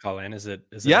 So can I call in? Is it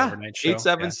an overnight show?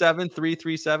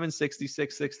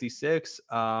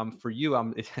 877-337-6666. For you,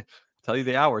 I'm tell you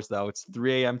the hours though. It's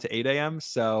 3 a.m. to 8 a.m.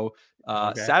 So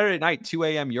Saturday night, 2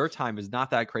 a.m. your time is not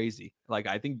that crazy. Like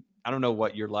I don't know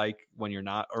what you're like when you're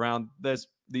not around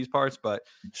these parts, but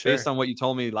based on what you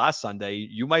told me last Sunday,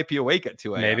 you might be awake at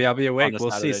 2 a.m. Maybe I'll be awake.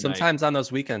 We'll see. Night. Sometimes on those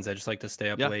weekends, I just like to stay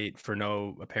up late for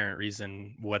no apparent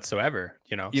reason whatsoever.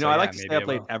 I like to stay up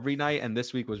late every night. And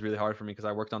this week was really hard for me because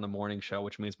I worked on the morning show,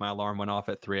 which means my alarm went off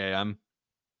at 3 a.m.,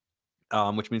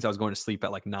 which means I was going to sleep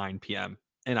at like 9 p.m.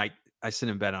 And I sit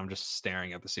in bed and I'm just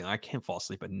staring at the ceiling. I can't fall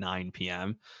asleep at 9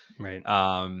 p.m. Right.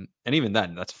 And even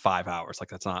then, that's 5 hours.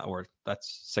 Like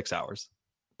that's 6 hours.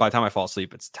 By the time I fall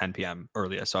asleep, it's 10 p.m.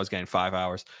 earliest. So I was getting 5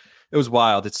 hours. It was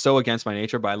wild. It's so against my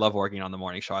nature, but I love working on the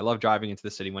morning show. I love driving into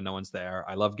the city when no one's there.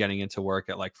 I love getting into work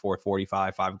at like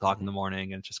 4:45, 5 o'clock in the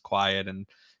morning, and it's just quiet. And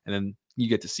then you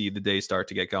get to see the day start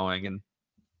to get going. And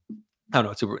I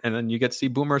don't know. And then you get to see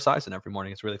Boomer Esiason every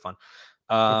morning. It's really fun.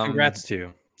 Well, congrats to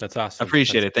you. That's awesome.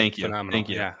 Appreciate it. Thank you. Phenomenal. Thank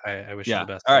you. Yeah, I wish you the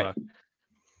best. All right.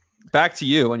 Back to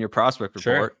you on your prospect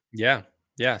report. Sure. Yeah.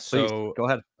 Please, so go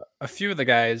ahead. A few of the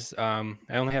guys, I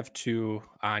only have 2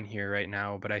 on here right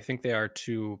now, but I think they are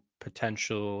 2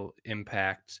 potential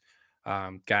impact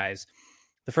guys.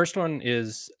 The first one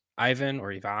is Ivan,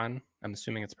 I'm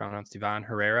assuming it's pronounced Ivan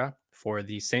Herrera, for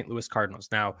the St. Louis Cardinals.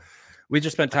 Now, we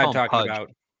just spent time talking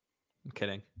about. I'm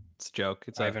kidding. It's a joke.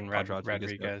 It's Ivan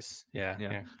Rodriguez.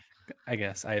 Yeah. I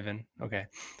guess Ivan. Okay.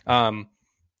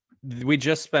 We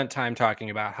just spent time talking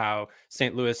about how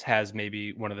St. Louis has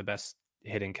maybe one of the best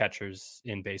hitting catchers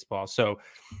in baseball. So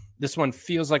this one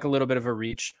feels like a little bit of a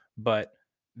reach, but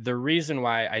the reason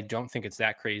why I don't think it's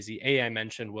that crazy, I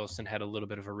mentioned Wilson had a little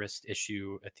bit of a wrist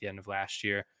issue at the end of last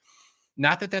year.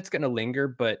 Not that that's going to linger,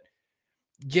 but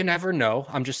you never know.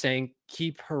 I'm just saying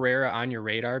keep Herrera on your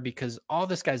radar because all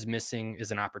this guy's missing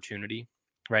is an opportunity,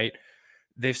 right?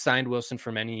 They've signed Wilson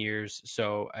for many years.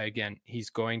 So again, he's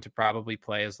going to probably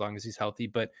play as long as he's healthy,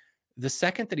 but the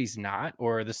second that he's not,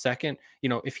 or the second,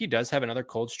 if he does have another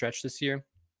cold stretch this year,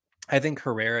 I think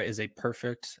Herrera is a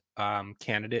perfect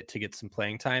candidate to get some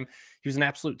playing time. He was an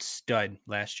absolute stud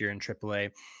last year in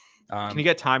AAA. Can he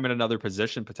get time in another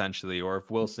position potentially, or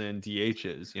if Wilson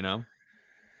DHs,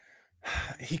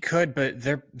 He could, but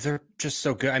they're just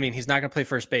so good. I mean, he's not going to play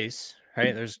first base,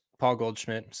 right? There's Paul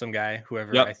Goldschmidt, some guy,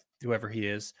 whoever he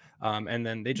is, and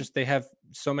then they have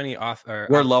so many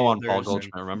we're low on Paul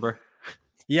Goldschmidt, remember?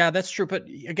 Yeah, that's true. But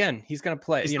again, he's going to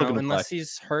play, unless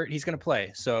he's hurt, he's going to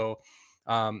play. So,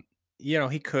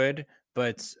 he could,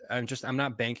 but I'm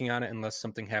not banking on it unless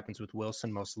something happens with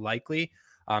Wilson, most likely.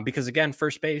 Because again,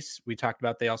 first base, we talked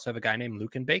about, they also have a guy named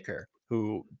Luken Baker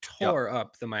who tore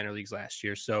up the minor leagues last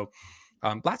year. So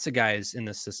lots of guys in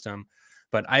this system,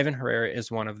 but Ivan Herrera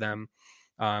is one of them.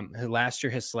 Last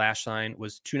year, his slash line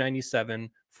was 297,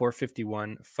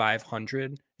 451,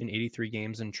 500 in 83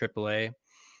 games in AAA.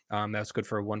 That's good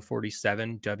for a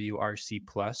 147 WRC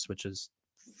plus, which is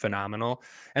phenomenal.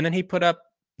 And then he put up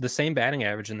the same batting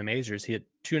average in the majors. He had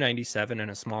 297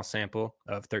 in a small sample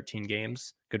of 13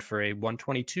 games, good for a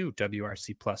 122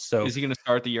 WRC plus. So is he going to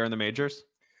start the year in the majors?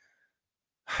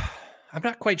 I'm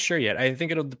not quite sure yet. I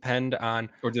think it'll depend on.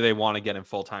 Or do they want to get him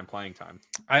full-time playing time?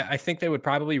 I think they would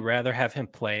probably rather have him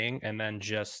playing and then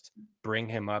just bring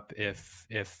him up if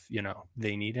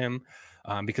they need him,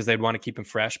 because they'd want to keep him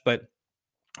fresh. But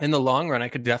in the long run, I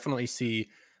could definitely see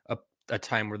a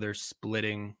time where they're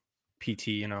splitting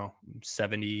PT,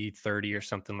 70-30 or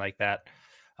something like that.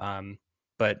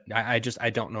 But but I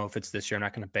don't know if it's this year. I'm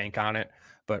not going to bank on it.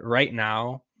 But right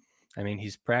now, I mean,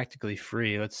 he's practically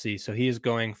free. Let's see. So he is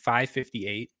going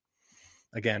 558.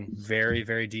 Again, very,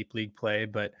 very deep league play,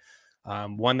 but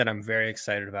one that I'm very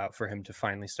excited about for him to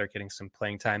finally start getting some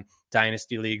playing time.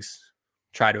 Dynasty leagues,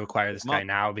 try to acquire this guy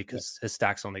now because his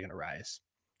stock's only going to rise.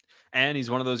 And he's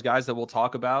one of those guys that we'll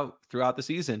talk about throughout the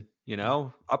season,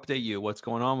 update you what's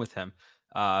going on with him.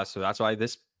 So that's why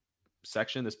this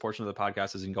portion of the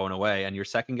podcast isn't going away. And your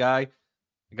second guy,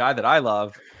 the guy that I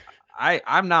love,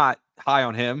 I'm not high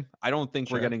on him. I don't think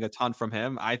we're getting a ton from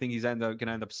him. I think he's going to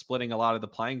end up splitting a lot of the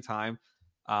playing time.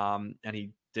 And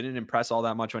he didn't impress all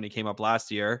that much when he came up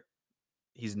last year.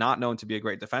 He's not known to be a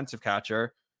great defensive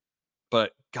catcher,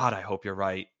 but God, I hope you're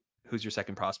right. Who's your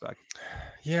second prospect?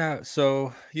 Yeah,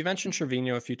 so you mentioned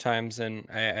Trevino a few times, and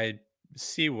I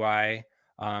see why.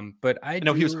 But I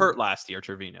know he was hurt last year,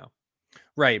 Trevino.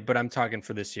 Right, but I'm talking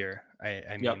for this year.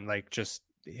 I mean, just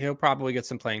he'll probably get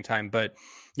some playing time. But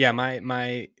yeah,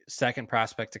 my second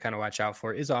prospect to kind of watch out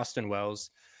for is Austin Wells.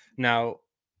 Now,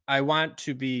 I want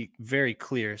to be very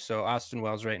clear. So Austin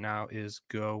Wells right now is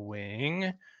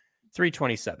going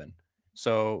 327.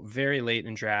 So very late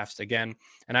in drafts again.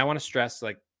 And I want to stress,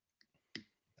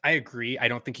 I agree. I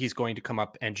don't think he's going to come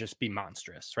up and just be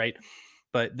monstrous, right?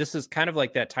 But this is kind of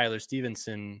like that Tyler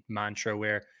Stevenson mantra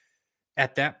where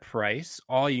at that price,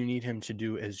 all you need him to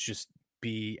do is just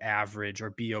be average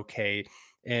or be okay.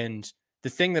 And the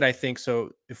thing that I think,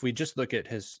 so if we just look at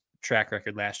his track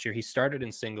record last year, he started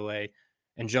in single A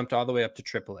and jumped all the way up to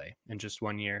triple A in just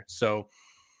 1 year. So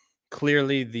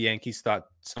clearly the Yankees thought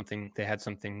they had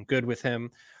something good with him.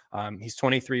 He's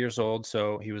 23 years old,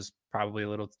 so he was probably a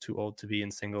little too old to be in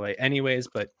single A anyways,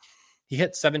 but he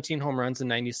hit 17 home runs in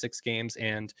 96 games,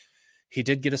 and he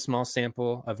did get a small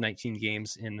sample of 19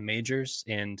 games in the majors,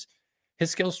 and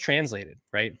his skills translated,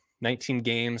 right? 19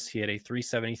 games, he had a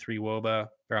 373 WOBA,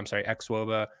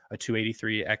 xWOBA, a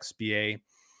 283 xBA,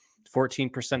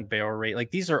 14% barrel rate.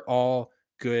 These are all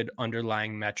good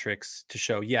underlying metrics to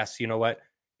show, yes, you know what?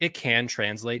 It can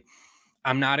translate.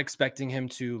 I'm not expecting him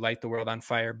to light the world on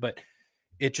fire, but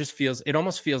it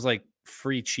almost feels like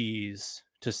free cheese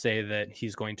to say that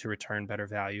he's going to return better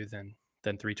value than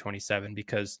 327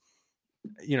 because,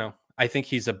 I think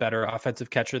he's a better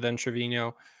offensive catcher than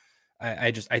Trevino.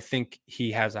 I think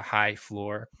he has a high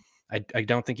floor. I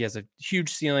don't think he has a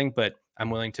huge ceiling, but I'm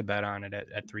willing to bet on it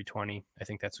at 320. I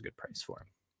think that's a good price for him.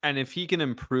 And if he can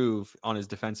improve on his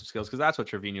defensive skills, because that's what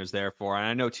Trevino's there for. And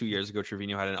I know 2 years ago,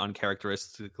 Trevino had an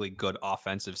uncharacteristically good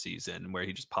offensive season where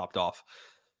he just popped off.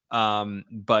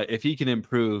 But if he can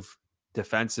improve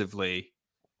defensively,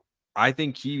 I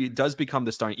think he does become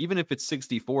the starting. Even if it's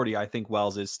 60-40, I think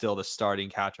Wells is still the starting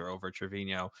catcher over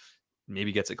Trevino.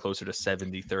 Maybe gets it closer to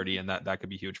 70-30, and that could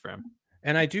be huge for him.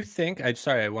 And I do think, I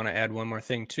want to add one more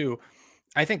thing too.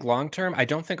 I think long-term, I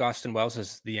don't think Austin Wells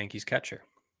is the Yankees catcher.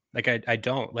 I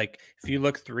don't. If you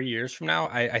look 3 years from now,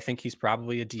 I think he's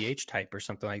probably a DH type or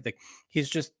something like that. He's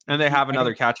just, and they have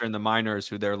another catcher in the minors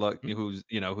who they're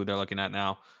looking at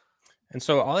now. And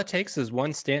so all it takes is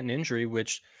one Stanton injury,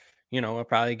 which, we'll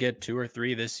probably get 2 or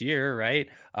 3 this year, right?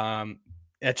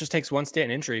 It just takes one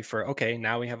Stanton injury for, okay,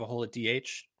 now we have a hole at DH.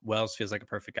 Wells feels like a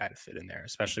perfect guy to fit in there,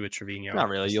 especially with Trevino. Not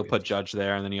really. You'll put Judge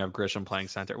there, and then you have Grisham playing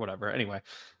center, whatever. Anyway,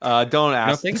 don't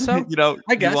ask. You don't think so?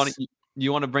 I guess.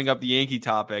 You want to bring up the Yankee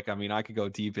topic. I mean, I could go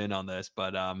deep in on this,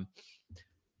 but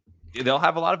they'll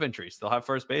have a lot of injuries. They'll have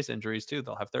first base injuries too.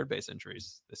 They'll have third base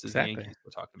injuries. This is exactly the Yankees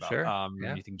we're talking about.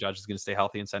 Sure. You think Judge is going to stay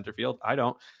healthy in center field? I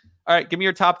don't. All right, give me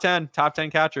your top 10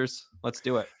 catchers. Let's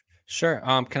do it. Sure.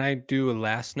 Can I do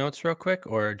last notes real quick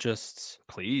or just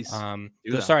please?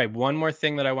 Sorry, one more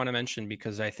thing that I want to mention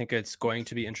because I think it's going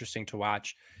to be interesting to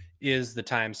watch is the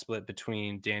time split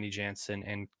between Danny Jansen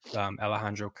and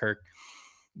Alejandro Kirk.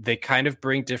 They kind of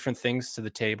bring different things to the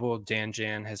table.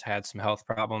 Jan has had some health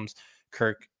problems.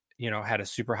 Kirk, had a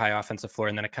super high offensive floor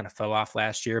and then it kind of fell off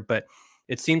last year, but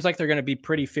it seems like they're going to be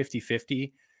pretty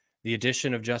 50-50. The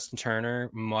addition of Justin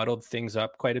Turner muddled things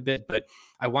up quite a bit, but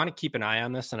I want to keep an eye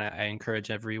on this. And I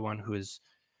encourage everyone who is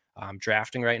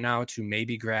drafting right now to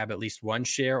maybe grab at least one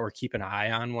share or keep an eye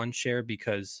on one share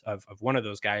because of one of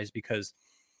those guys, because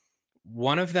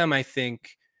one of them, I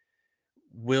think,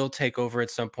 will take over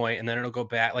at some point and then it'll go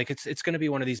back. It's going to be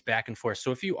one of these back and forth.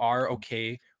 So if you are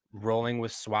okay rolling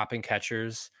with swapping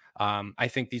catchers, I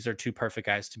think these are 2 perfect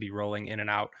guys to be rolling in and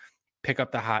out. Pick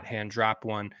up the hot hand, drop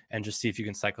one, and just see if you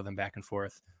can cycle them back and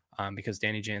forth. Because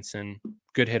Danny Jansen,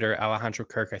 good hitter. Alejandro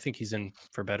Kirk, I think he's in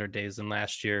for better days than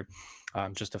last year.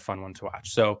 Just a fun one to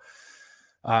watch. So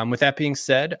With that being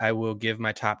said, I will give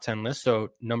my top 10 list.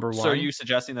 So number 1. So are you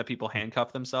suggesting that people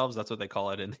handcuff themselves? That's what they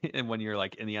call it. And when you're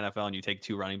like in the NFL and you take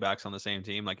 2 running backs on the same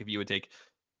team, like if you would take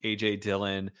AJ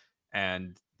Dillon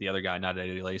and the other guy, not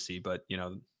Eddie Lacy, but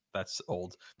that's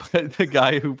old. But the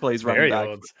guy who plays running back,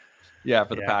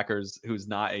 for the Packers, who's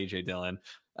not AJ Dillon.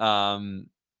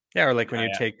 Or like when you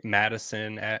take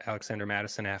Alexander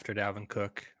Madison after Dalvin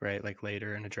Cook, right? Like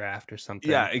later in a draft or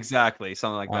something. Yeah, exactly.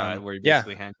 Something like that, where you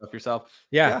basically handcuff yourself.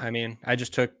 Yeah. I mean, I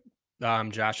just took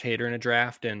Josh Hader in a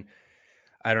draft, and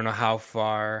I don't know how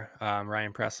far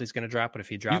Ryan Presley's going to drop, but if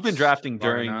he drops, you've been drafting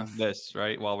during this,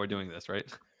 right? While we're doing this, right?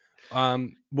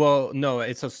 Well, no,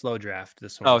 it's a slow draft.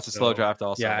 This one. Oh, it's a slow draft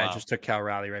also. Yeah, wow. I just took Cal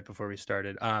Raleigh right before we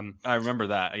started. I remember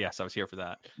that. Yes, I was here for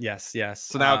that. Yes.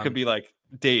 So now it could be like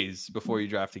days before you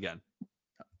draft again.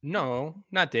 No,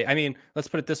 not day. I mean, let's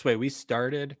put it this way. We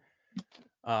started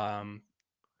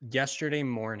yesterday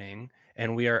morning,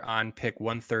 and we are on pick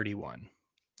 131.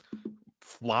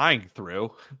 Flying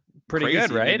through. Pretty Crazy.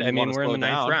 Good, right? I mean, we're in the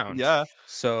 9th round. Yeah.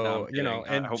 So,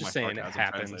 and just saying it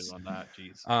happens. On that.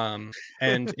 Jeez.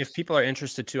 And if people are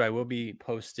interested too, I will be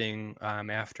posting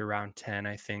after round 10,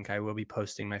 I think I will be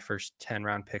posting my first 10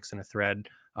 round picks in a thread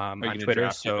on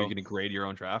Twitter. So you're going to grade your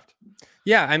own draft?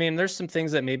 Yeah. I mean, there's some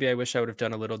things that maybe I wish I would have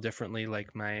done a little differently. Like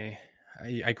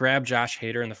I grabbed Josh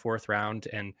Hader in the 4th round,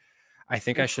 and I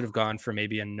think I should have gone for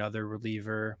maybe another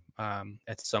reliever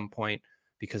at some point,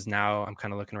 because now I'm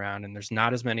kind of looking around and there's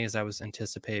not as many as I was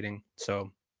anticipating.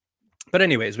 So, but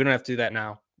anyways, we don't have to do that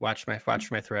now. Watch my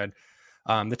thread.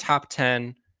 The top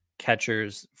 10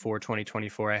 catchers for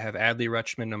 2024. I have Adley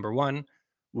Rutschman, number 1,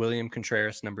 William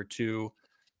Contreras, number 2,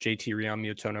 JT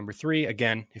Realmuto, number 3.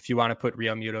 Again, if you want to put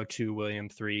Realmuto 2, William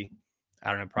 3, I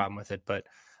don't have a problem with it, but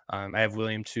I have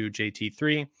William 2, JT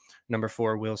 3, number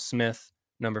 4, Will Smith,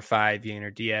 number 5,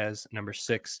 Yainer Diaz, number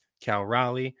 6, Cal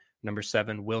Raleigh, number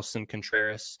 7, Wilson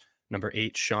Contreras, number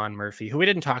 8, Sean Murphy, who we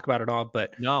didn't talk about at all,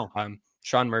 but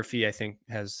Sean Murphy, I think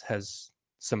has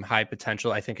some high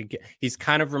potential. I think he's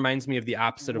kind of reminds me of the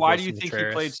opposite of Wilson Why do you think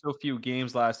Contreras. He played so few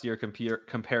games last year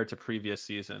compared to previous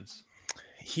seasons?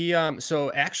 He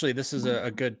so actually this is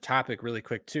a good topic really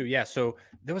quick too. Yeah, so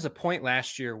there was a point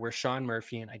last year where Sean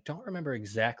Murphy, and I don't remember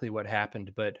exactly what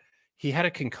happened, but he had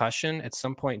a concussion at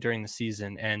some point during the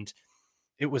season, and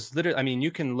it was literally, I mean, you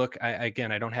can look, I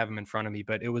don't have him in front of me,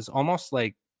 but it was almost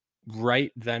like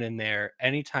right then and there,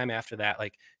 anytime after that,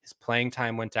 like his playing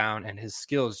time went down and his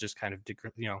skills just kind of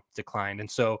declined. And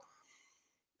so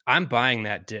I'm buying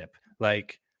that dip.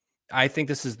 Like, I think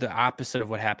this is the opposite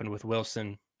of what happened with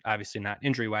Wilson, obviously not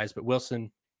injury wise, but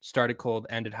Wilson started cold,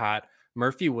 ended hot.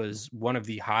 Murphy was one of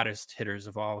the hottest hitters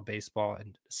of all of baseball,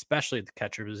 and especially at the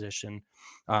catcher position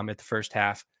at the first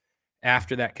half.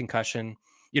 After that concussion,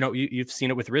 you've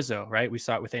seen it with Rizzo, right? We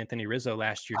saw it with Anthony Rizzo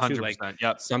last year too. Like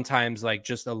sometimes like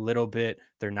just a little bit,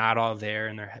 they're not all there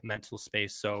in their mental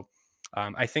space. So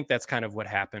I think that's kind of what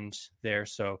happened there.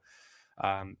 So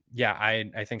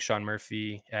I think Sean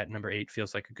Murphy at number 8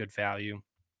 feels like a good value.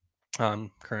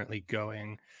 Currently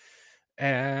going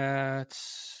at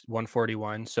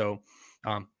 141. So,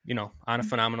 on a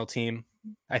phenomenal team,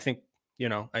 I think,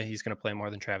 he's going to play more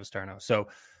than Travis d'Arnaud. So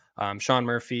Sean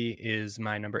Murphy is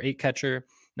my number 8 catcher.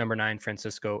 Number 9,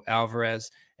 Francisco Alvarez,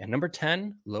 and number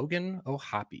 10, Logan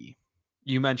O'Hoppe.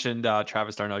 You mentioned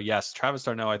Travis d'Arnaud. Yes, Travis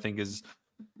d'Arnaud, I think is,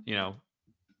 I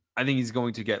think he's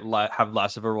going to have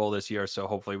less of a role this year. So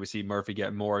hopefully we see Murphy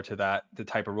get more to the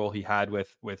type of role he had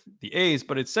with the A's.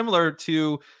 But it's similar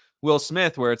to Will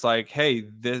Smith, where it's like, hey,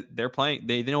 they're playing,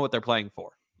 they know what they're playing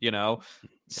for,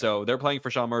 So they're playing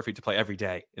for Sean Murphy to play every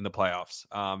day in the playoffs.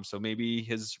 So maybe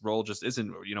his role just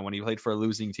isn't, when he played for a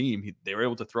losing team, they were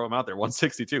able to throw him out there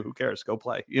 162. Who cares? Go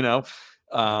play.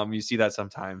 You see that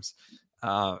sometimes.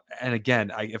 And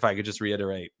again, if I could just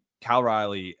reiterate, Cal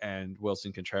Raleigh and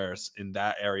Wilson Contreras in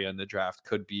that area in the draft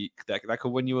could be that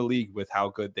could win you a league with how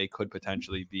good they could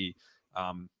potentially be.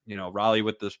 Raleigh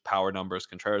with the power numbers,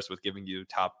 Contreras with giving you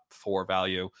top 4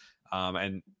 value.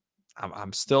 And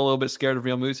I'm still a little bit scared of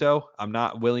Realmuto. I'm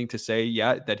not willing to say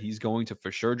yet that he's going to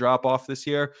for sure drop off this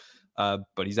year.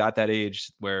 But he's at that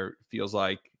age where it feels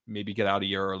like maybe get out a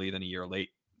year early than a year late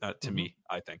to me,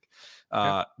 I think.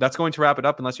 That's going to wrap it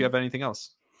up unless you have anything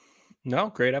else. No,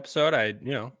 great episode.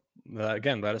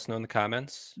 Again, let us know in the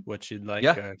comments what you'd like.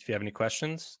 If you have any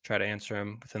questions, try to answer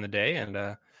them within the day. And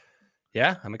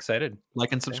I'm excited.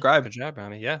 Like and subscribe. Good job,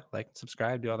 Rami. Yeah, like and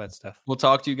subscribe, do all that stuff. We'll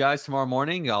talk to you guys tomorrow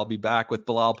morning. I'll be back with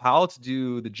Bilal Powell to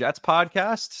do the Jets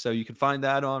podcast. So you can find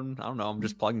that on, I don't know, I'm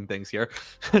just plugging things here.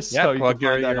 So plug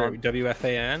your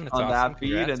WFAN. That's on awesome. That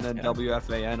feed. Congrats. And then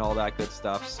WFAN, all that good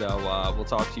stuff. So we'll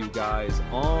talk to you guys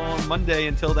on Monday.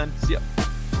 Until then, see ya.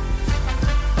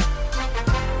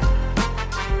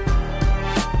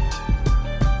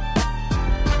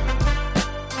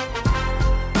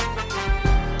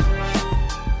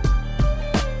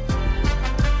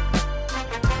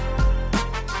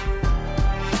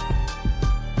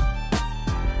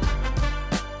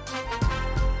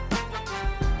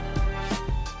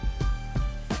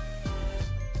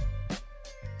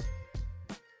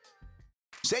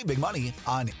 Save big money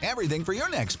on everything for your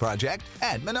next project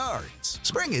at Menards.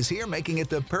 Spring is here, making it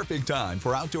the perfect time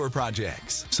for outdoor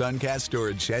projects. Suncast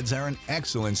storage sheds are an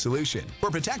excellent solution for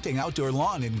protecting outdoor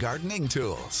lawn and gardening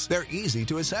tools. They're easy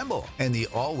to assemble, and the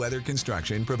all-weather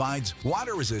construction provides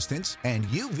water resistance and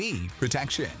UV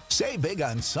protection. Save big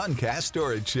on Suncast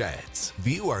storage sheds.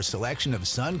 View our selection of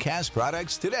Suncast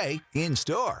products today in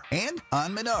store and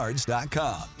on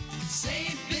Menards.com.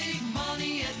 Save